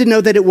 We had to know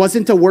that it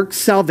wasn't a work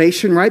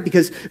salvation, right?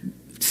 Because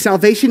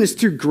salvation is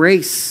through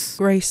grace.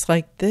 Grace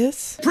like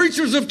this.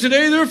 Preachers of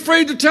today, they're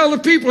afraid to tell the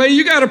people, hey,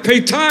 you got to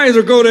pay tithe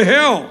or go to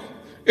hell.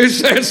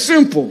 It's that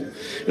simple.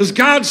 As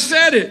God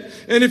said it.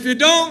 And if you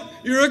don't,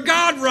 you're a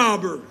God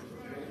robber.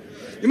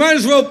 You might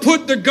as well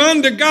put the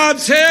gun to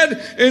God's head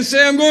and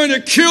say, I'm going to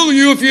kill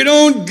you if you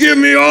don't give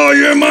me all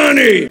your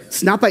money.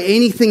 It's not by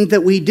anything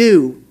that we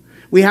do.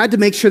 We had to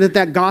make sure that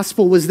that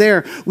gospel was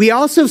there. We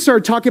also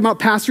started talking about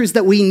pastors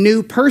that we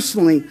knew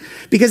personally.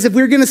 Because if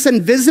we were going to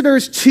send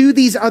visitors to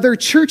these other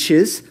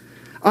churches,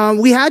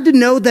 we had to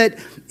know that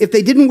if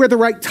they didn't wear the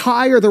right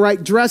tie or the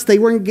right dress, they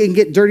weren't going to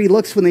get dirty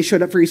looks when they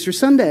showed up for Easter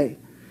Sunday.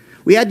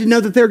 We had to know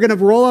that they were going to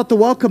roll out the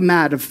welcome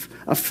mat of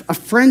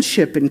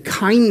friendship and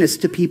kindness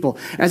to people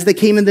as they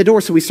came in the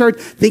door. So we started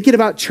thinking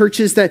about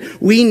churches that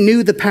we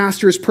knew the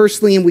pastors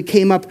personally, and we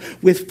came up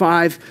with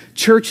 5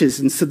 churches.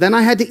 And so then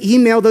I had to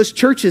email those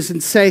churches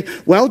and say,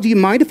 well, do you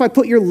mind if I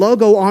put your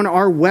logo on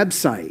our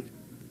website?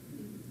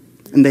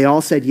 And they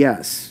all said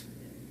yes.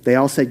 They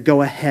all said,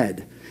 go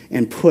ahead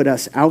and put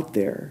us out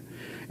there.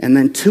 And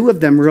then 2 of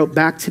them wrote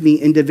back to me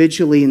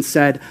individually and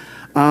said,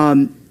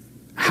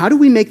 how do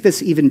we make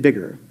this even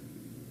bigger?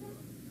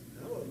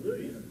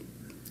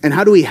 And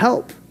how do we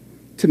help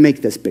to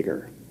make this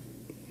bigger?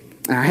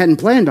 And I hadn't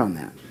planned on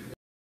that.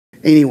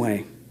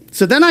 Anyway,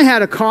 so then I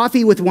had a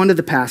coffee with one of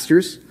the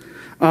pastors.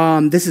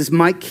 This is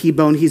Mike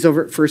Keybone. He's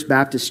over at First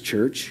Baptist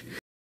Church.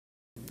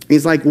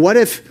 He's like, what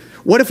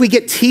if we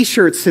get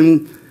T-shirts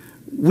and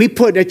we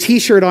put a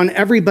T-shirt on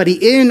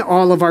everybody in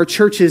all of our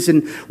churches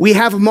and we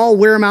have them all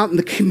wear them out in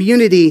the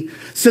community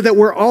so that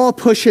we're all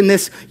pushing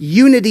this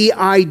unity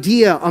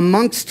idea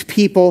amongst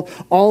people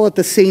all at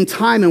the same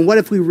time. And what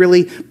if we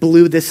really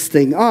blew this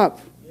thing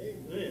up?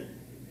 Amen.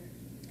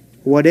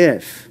 What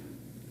if?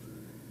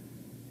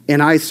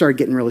 And I started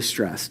getting really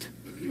stressed.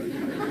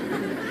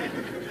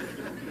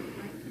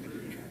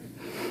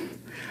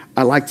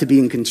 I like to be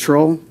in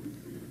control.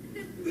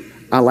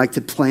 I like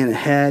to plan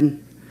ahead.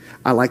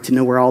 I like to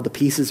know where all the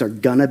pieces are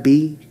gonna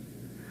be.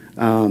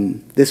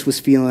 This was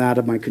feeling out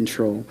of my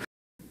control.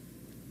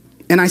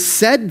 And I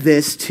said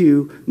this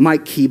to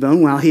Mike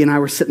Keybone while he and I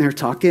were sitting there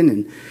talking,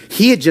 and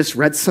he had just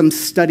read some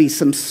study,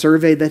 some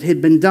survey that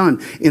had been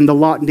done in the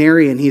Lawton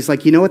area. And he's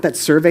like, you know what that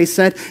survey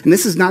said? And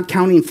this is not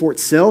counting Fort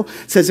Sill.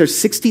 It says there's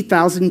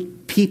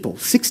 60,000 people,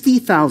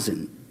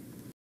 60,000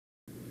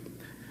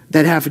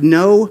 that have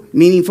no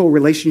meaningful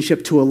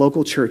relationship to a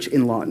local church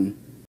in Lawton.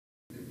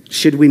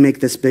 Should we make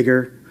this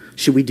bigger?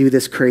 Should we do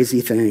this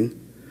crazy thing?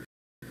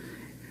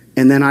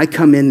 And then I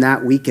come in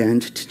that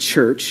weekend to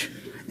church,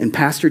 and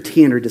Pastor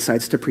Tanner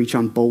decides to preach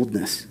on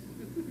boldness.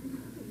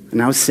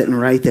 And I was sitting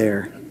right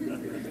there,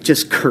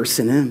 just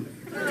cursing him,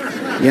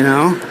 you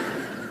know?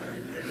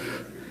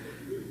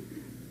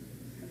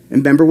 And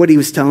remember what he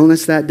was telling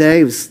us that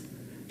day? It was,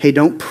 hey,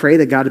 don't pray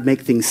that God would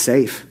make things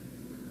safe.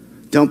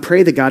 Don't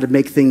pray that God would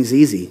make things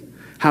easy.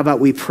 How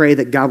about we pray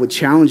that God would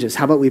challenge us?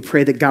 How about we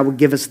pray that God would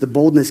give us the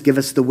boldness, give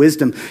us the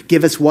wisdom,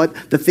 give us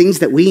the things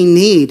that we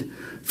need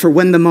for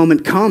when the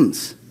moment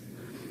comes?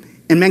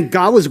 And man,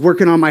 God was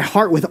working on my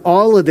heart with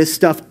all of this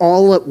stuff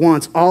all at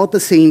once, all at the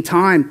same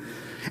time.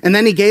 And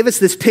then he gave us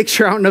this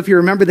picture. I don't know if you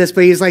remember this,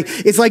 but he's like,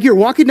 it's like you're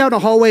walking down a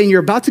hallway and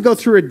you're about to go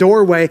through a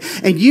doorway,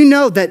 and you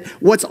know that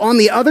what's on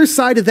the other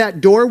side of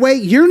that doorway,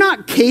 you're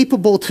not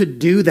capable to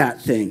do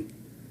that thing.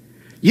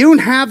 You don't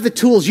have the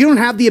tools. You don't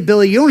have the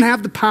ability. You don't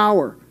have the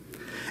power.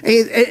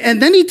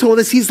 And then he told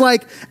us, he's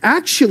like,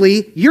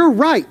 actually, you're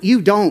right.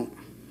 You don't.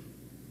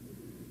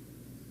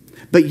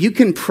 But you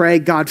can pray,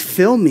 God,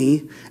 fill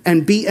me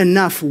and be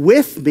enough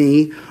with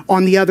me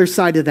on the other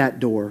side of that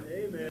door.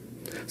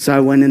 So I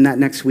went in that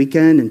next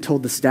weekend and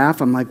told the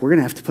staff, I'm like, we're going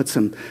to have to put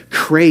some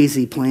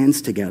crazy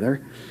plans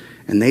together.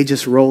 And they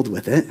just rolled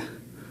with it,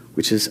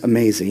 which is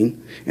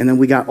amazing. And then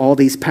we got all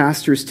these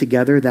pastors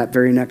together that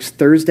very next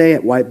Thursday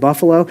at White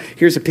Buffalo.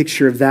 Here's a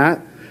picture of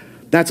that.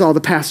 That's all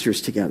the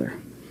pastors together.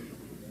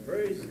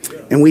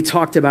 And we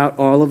talked about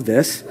all of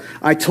this.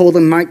 I told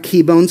them Mike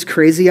Keybone's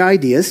crazy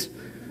ideas,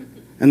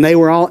 and they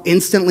were all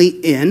instantly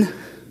in.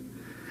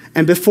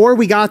 And before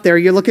we got there,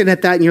 you're looking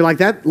at that and you're like,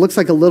 that looks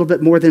like a little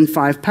bit more than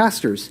 5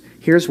 pastors.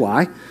 Here's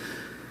why.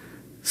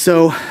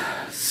 So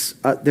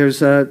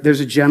there's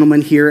a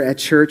gentleman here at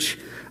church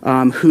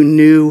who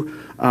knew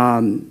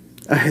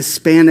a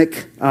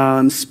Hispanic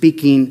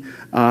speaking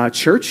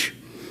church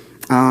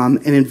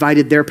and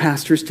invited their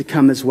pastors to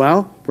come as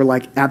well. We're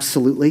like,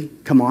 absolutely,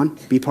 come on,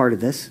 be part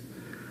of this.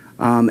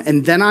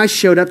 And then I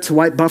showed up to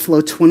White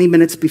Buffalo 20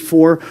 minutes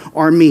before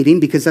our meeting,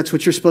 because that's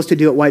what you're supposed to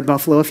do at White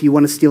Buffalo if you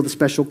want to steal the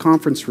special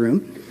conference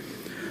room.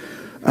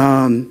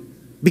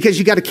 Because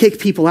you got to kick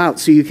people out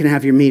so you can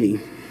have your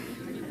meeting.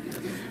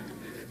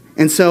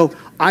 And so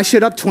I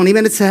showed up 20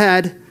 minutes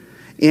ahead,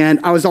 and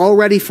I was all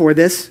ready for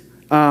this.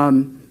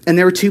 And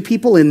there were 2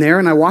 people in there,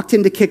 and I walked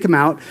in to kick them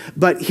out.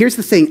 But here's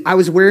the thing. I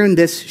was wearing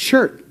this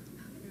shirt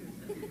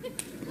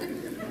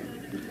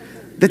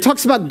that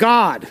talks about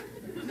God.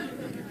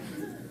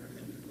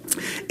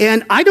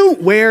 And I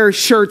don't wear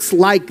shirts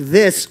like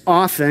this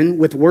often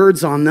with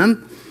words on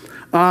them.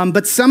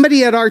 But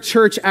somebody at our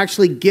church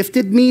actually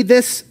gifted me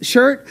this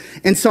shirt.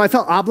 And so I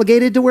felt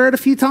obligated to wear it a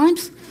few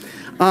times.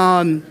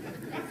 And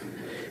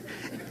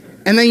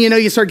then,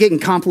 you start getting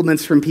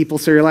compliments from people.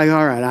 So you're like,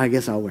 all right, I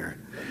guess I'll wear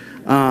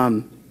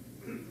it.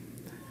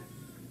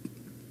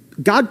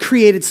 God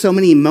created so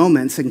many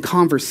moments and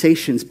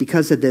conversations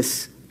because of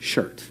this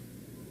shirt.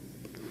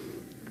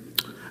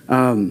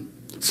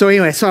 So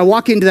I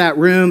walk into that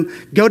room,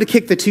 go to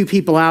kick the 2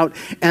 people out,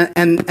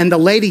 and the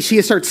lady,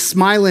 she starts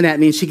smiling at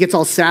me, and she gets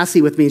all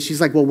sassy with me, and she's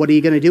like, well, what are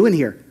you going to do in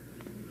here?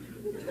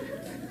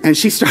 And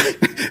she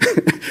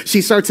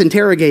starts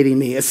interrogating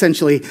me,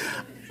 essentially.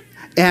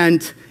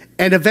 And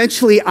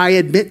eventually I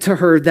admit to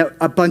her that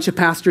a bunch of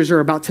pastors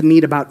are about to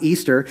meet about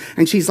Easter,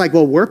 and she's like,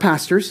 well, we're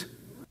pastors.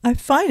 I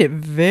find it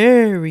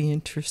very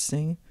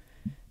interesting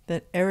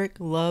that Eric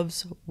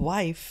Love's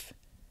wife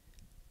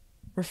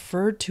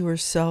referred to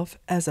herself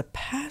as a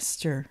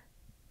pastor.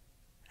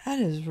 That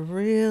is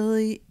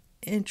really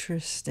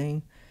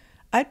interesting.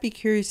 I'd be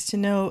curious to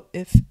know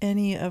if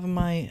any of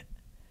my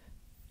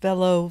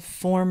fellow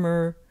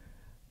former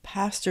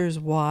pastors'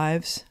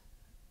 wives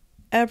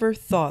ever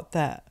thought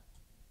that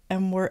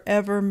and were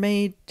ever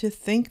made to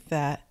think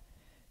that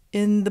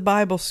in the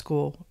Bible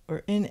school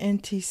or in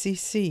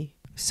NTCC.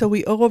 So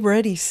we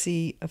already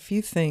see a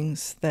few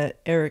things that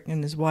Eric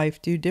and his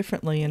wife do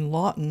differently in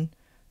Lawton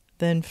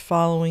than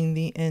following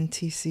the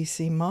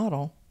NTCC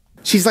model.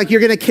 She's like,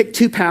 you're going to kick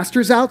 2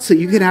 pastors out so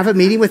you can have a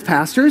meeting with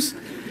pastors?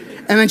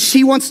 And then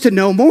she wants to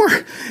know more.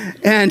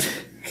 And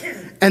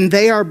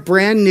they are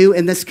brand new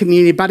in this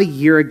community. About a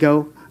year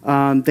ago,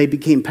 they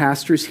became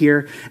pastors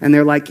here. And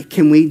they're like,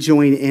 can we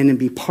join in and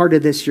be part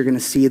of this? You're going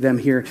to see them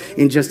here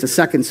in just a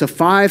second. So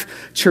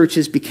 5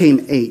 churches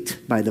became 8,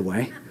 by the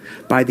way,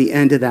 by the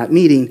end of that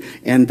meeting,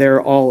 and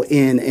they're all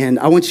in. And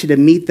I want you to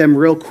meet them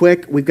real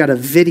quick. We've got a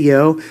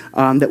video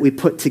that we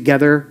put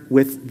together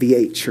with the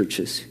 8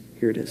 churches.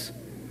 Here it is.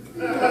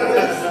 All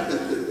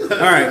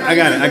right, I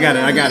got it.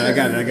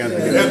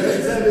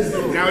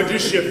 Now it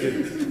just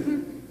shifted.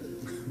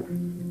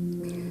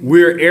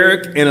 We're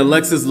Eric and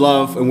Alexis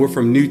Love, and we're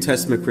from New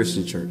Testament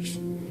Christian Church.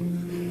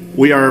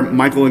 We are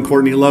Michael and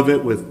Courtney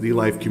Lovett with The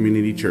Life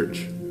Community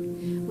Church.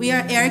 We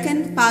are Eric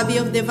and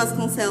Fábio de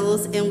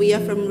Vasconcelos, and we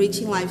are from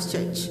Reaching Lives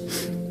Church.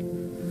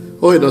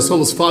 Oi, nós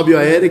somos Fábio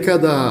e Érica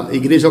da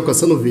Igreja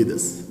Alcançando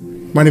Vidas.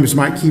 My name is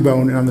Mike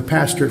Keybone, and I'm the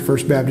pastor at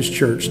First Baptist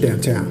Church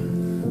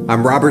downtown.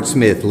 I'm Robert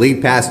Smith,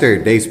 lead pastor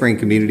at Dayspring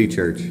Community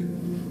Church.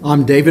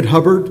 I'm David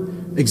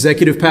Hubbard,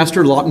 executive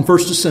pastor, Lawton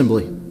First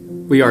Assembly.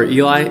 We are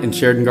Eli and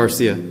Sheridan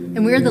Garcia.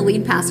 And we're the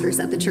lead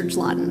pastors at the Church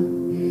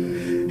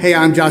Lawton. Hey,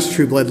 I'm Josh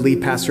Trueblood,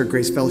 lead pastor at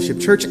Grace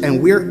Fellowship Church,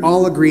 and we're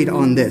all agreed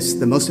on this.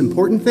 The most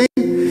important thing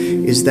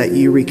is that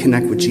you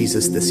reconnect with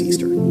Jesus this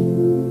Easter. Isn't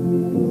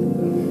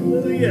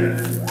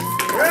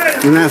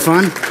that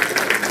fun?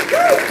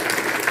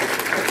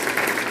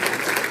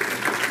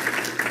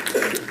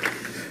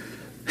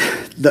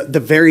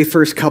 The very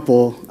first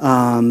couple,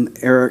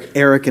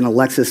 Eric and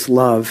Alexis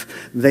Love,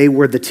 they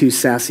were the 2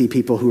 sassy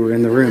people who were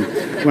in the room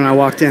when I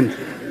walked in.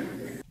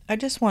 I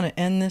just want to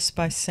end this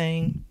by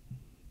saying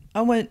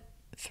I went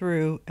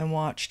through and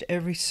watched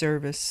every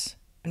service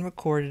and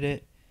recorded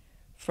it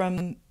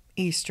from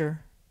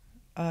Easter.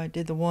 I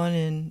did the one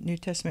in New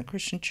Testament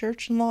Christian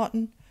Church in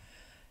Lawton,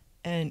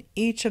 and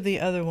each of the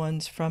other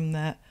ones from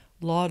that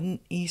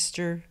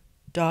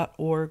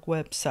lawtoneaster.org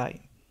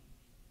website.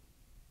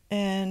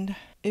 And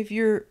if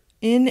you're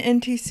in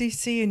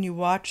NTCC and you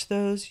watch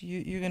those,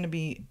 you're going to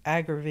be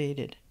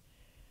aggravated,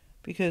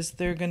 because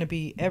they're going to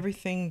be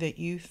everything that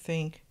you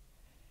think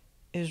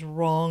is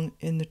wrong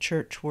in the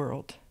church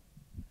world.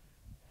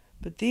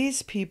 But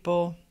these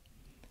people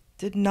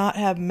did not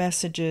have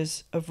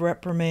messages of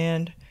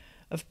reprimand,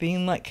 of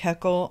being like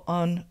Heckle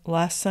on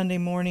last Sunday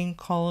morning,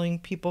 calling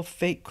people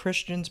fake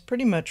Christians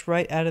pretty much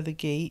right out of the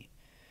gate.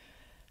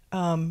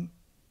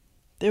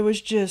 There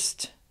was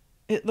just,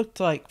 it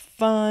looked like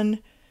fun.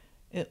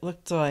 It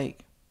looked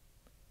like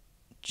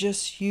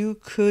just you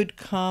could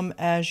come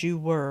as you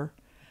were.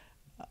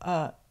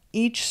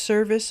 Each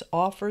service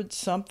offered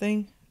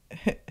something,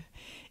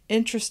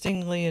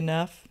 interestingly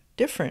enough,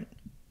 different.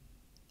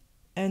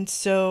 And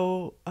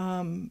so,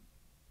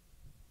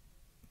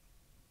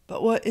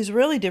 but what is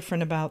really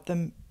different about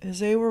them is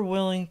they were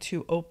willing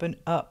to open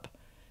up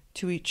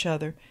to each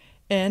other.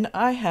 And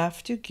I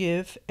have to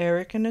give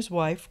Eric and his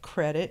wife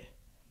credit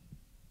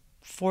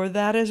for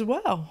that as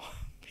well,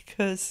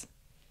 because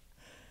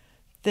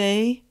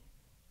they're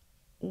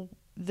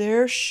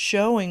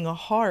showing a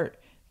heart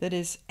that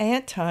is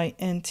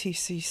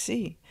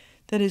anti-NTCC,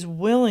 that is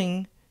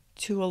willing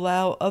to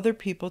allow other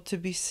people to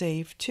be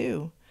saved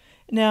too.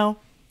 Now,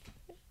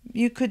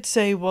 you could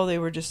say, well, they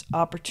were just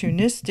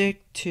opportunistic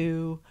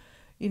to,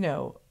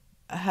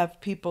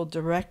 have people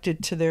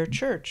directed to their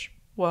church.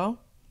 Well,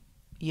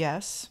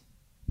 yes,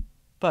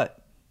 but,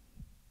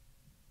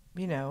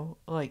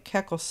 like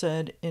Heckle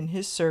said in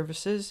his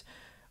services,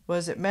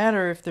 does it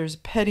matter if there's a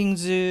petting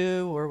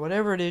zoo or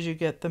whatever it is, you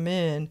get them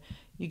in.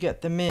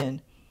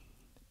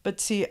 But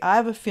see, I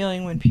have a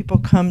feeling when people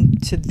come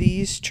to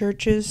these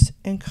churches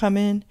and come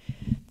in,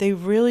 they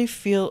really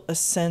feel a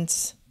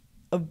sense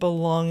of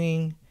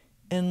belonging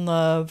and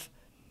love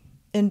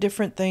and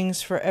different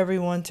things for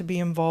everyone to be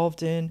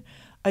involved in.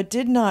 I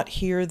did not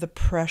hear the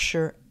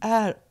pressure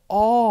at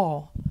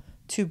all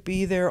to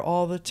be there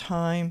all the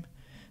time,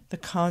 the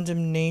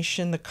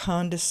condemnation, the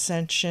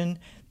condescension,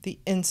 the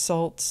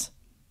insults.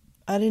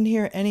 I didn't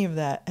hear any of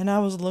that, and I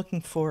was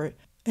looking for it.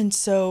 And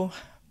so,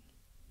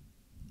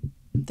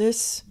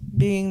 this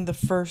being the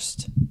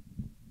first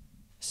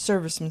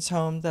Servicemen's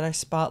home that I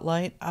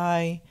spotlight,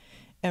 I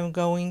am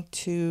going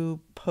to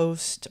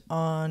post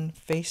on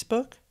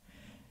Facebook,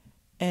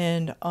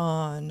 and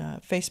on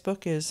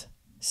Facebook is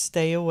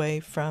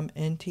Stayaway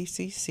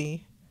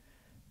Fromntcc.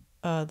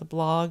 The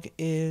blog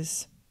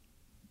is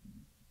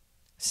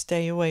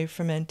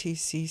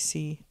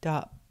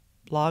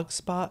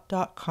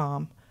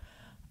stayawayfromntcc.blogspot.com.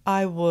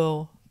 I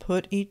will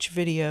put each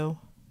video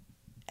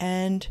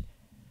and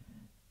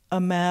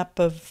a map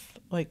of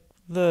like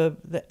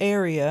the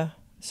area.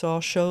 So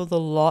I'll show the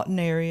Lawton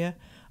area.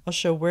 I'll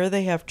show where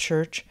they have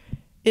church.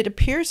 It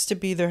appears to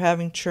be they're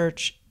having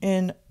church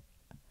in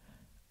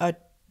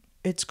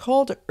it's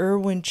called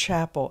Irwin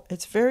Chapel.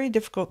 It's very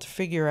difficult to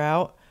figure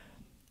out.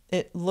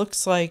 It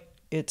looks like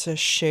it's a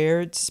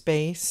shared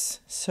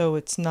space, so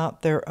it's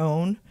not their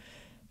own.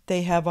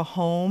 They have a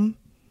home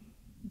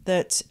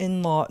that's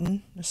in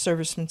Lawton, a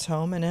Servicemen's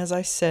home, and as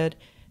I said,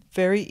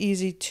 very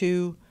easy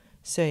to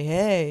say,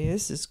 hey,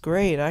 this is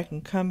great. I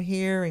can come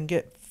here and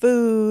get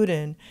food,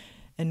 and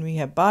we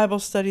have Bible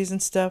studies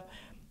and stuff.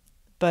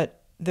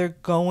 But they're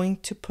going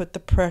to put the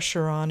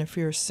pressure on, if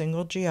you're a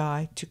single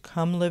GI, to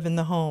come live in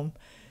the home.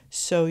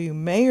 So you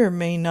may or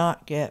may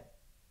not get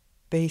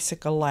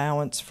basic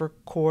allowance for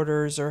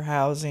quarters or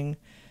housing.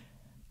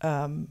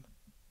 You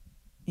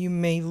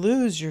may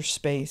lose your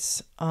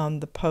space on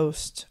the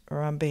post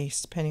or on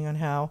base, depending on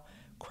how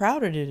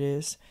crowded it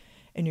is.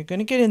 And you're going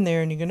to get in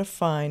there and you're going to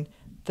find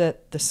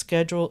that the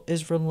schedule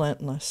is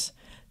relentless.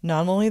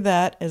 Not only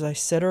that, as I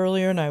said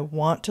earlier, and I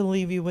want to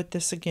leave you with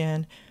this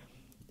again,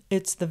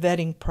 it's the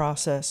vetting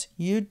process.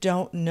 You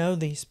don't know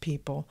these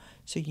people.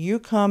 So you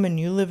come and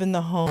you live in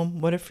the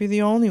home. What if you're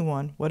the only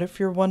one? What if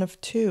you're one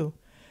of two?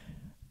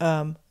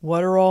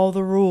 What are all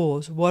the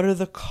rules? What are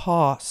the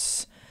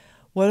costs?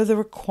 What are the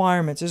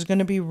requirements? There's going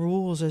to be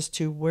rules as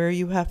to where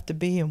you have to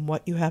be and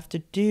what you have to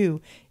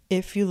do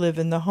if you live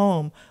in the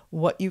home,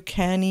 what you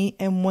can eat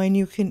and when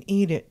you can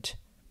eat it.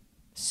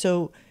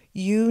 So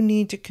you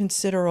need to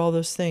consider all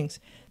those things.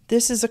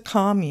 This is a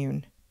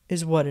commune,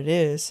 is what it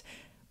is.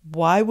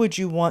 Why would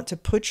you want to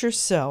put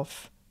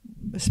yourself,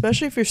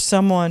 especially if you're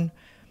someone,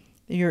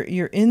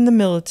 you're in the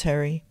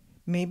military,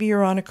 maybe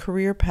you're on a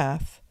career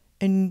path,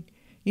 and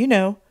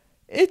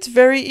it's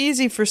very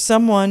easy for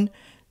someone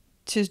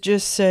to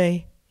just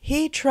say,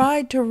 he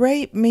tried to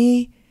rape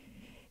me,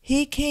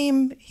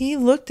 he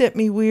looked at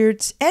me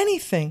weird,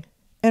 anything,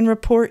 and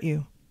report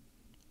you.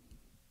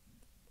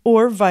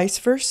 Or vice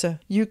versa.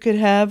 You could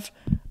have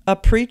a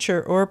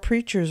preacher or a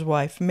preacher's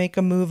wife make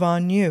a move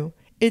on you.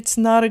 It's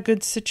not a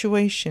good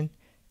situation.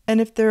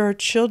 And if there are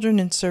children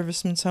in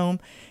Servicemen's home,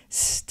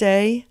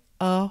 stay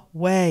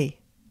away.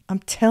 I'm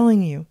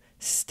telling you,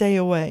 stay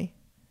away.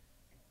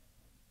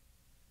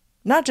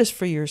 Not just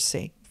for your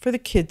sake, for the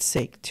kids'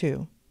 sake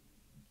too.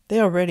 They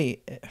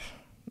already...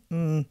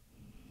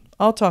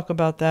 I'll talk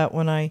about that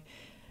when I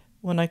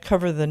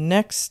cover the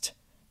next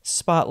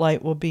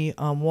spotlight. Will be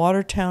on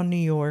Watertown, New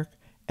York,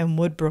 and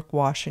Woodbrook,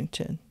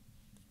 Washington.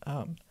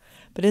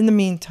 But in the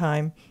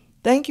meantime,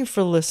 thank you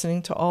for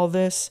listening to all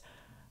this.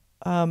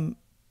 I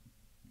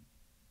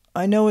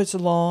know it's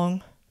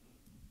long,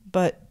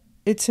 but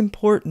it's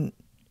important.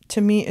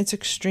 To me, it's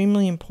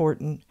extremely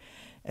important.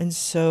 And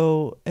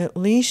so at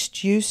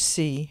least you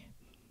see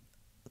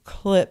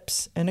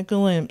clips and a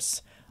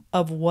glimpse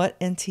of what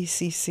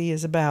NTCC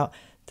is about.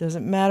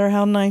 Doesn't matter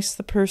how nice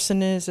the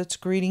person is that's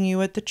greeting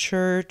you at the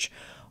church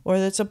or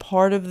that's a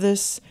part of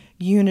this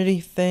unity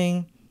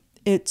thing.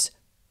 It's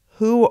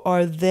who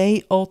are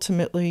they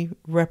ultimately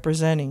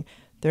representing.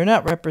 They're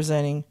not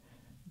representing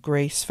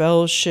Grace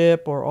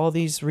Fellowship or all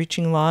these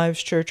Reaching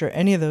Lives Church or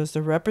any of those.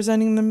 They're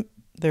representing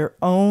their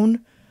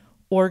own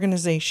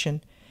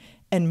organization.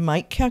 And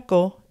Mike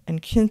Keckel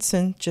and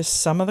Kinson, just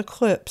some of the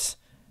clips,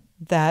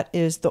 that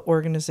is the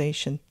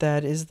organization.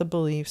 That is the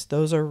beliefs.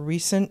 Those are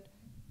recent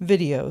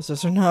videos.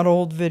 Those are not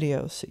old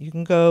videos. So you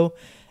can go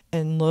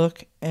and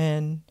look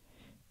and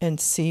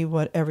see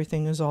what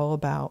everything is all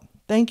about.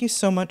 Thank you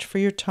so much for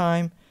your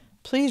time.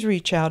 Please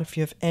reach out if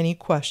you have any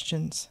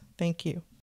questions. Thank you.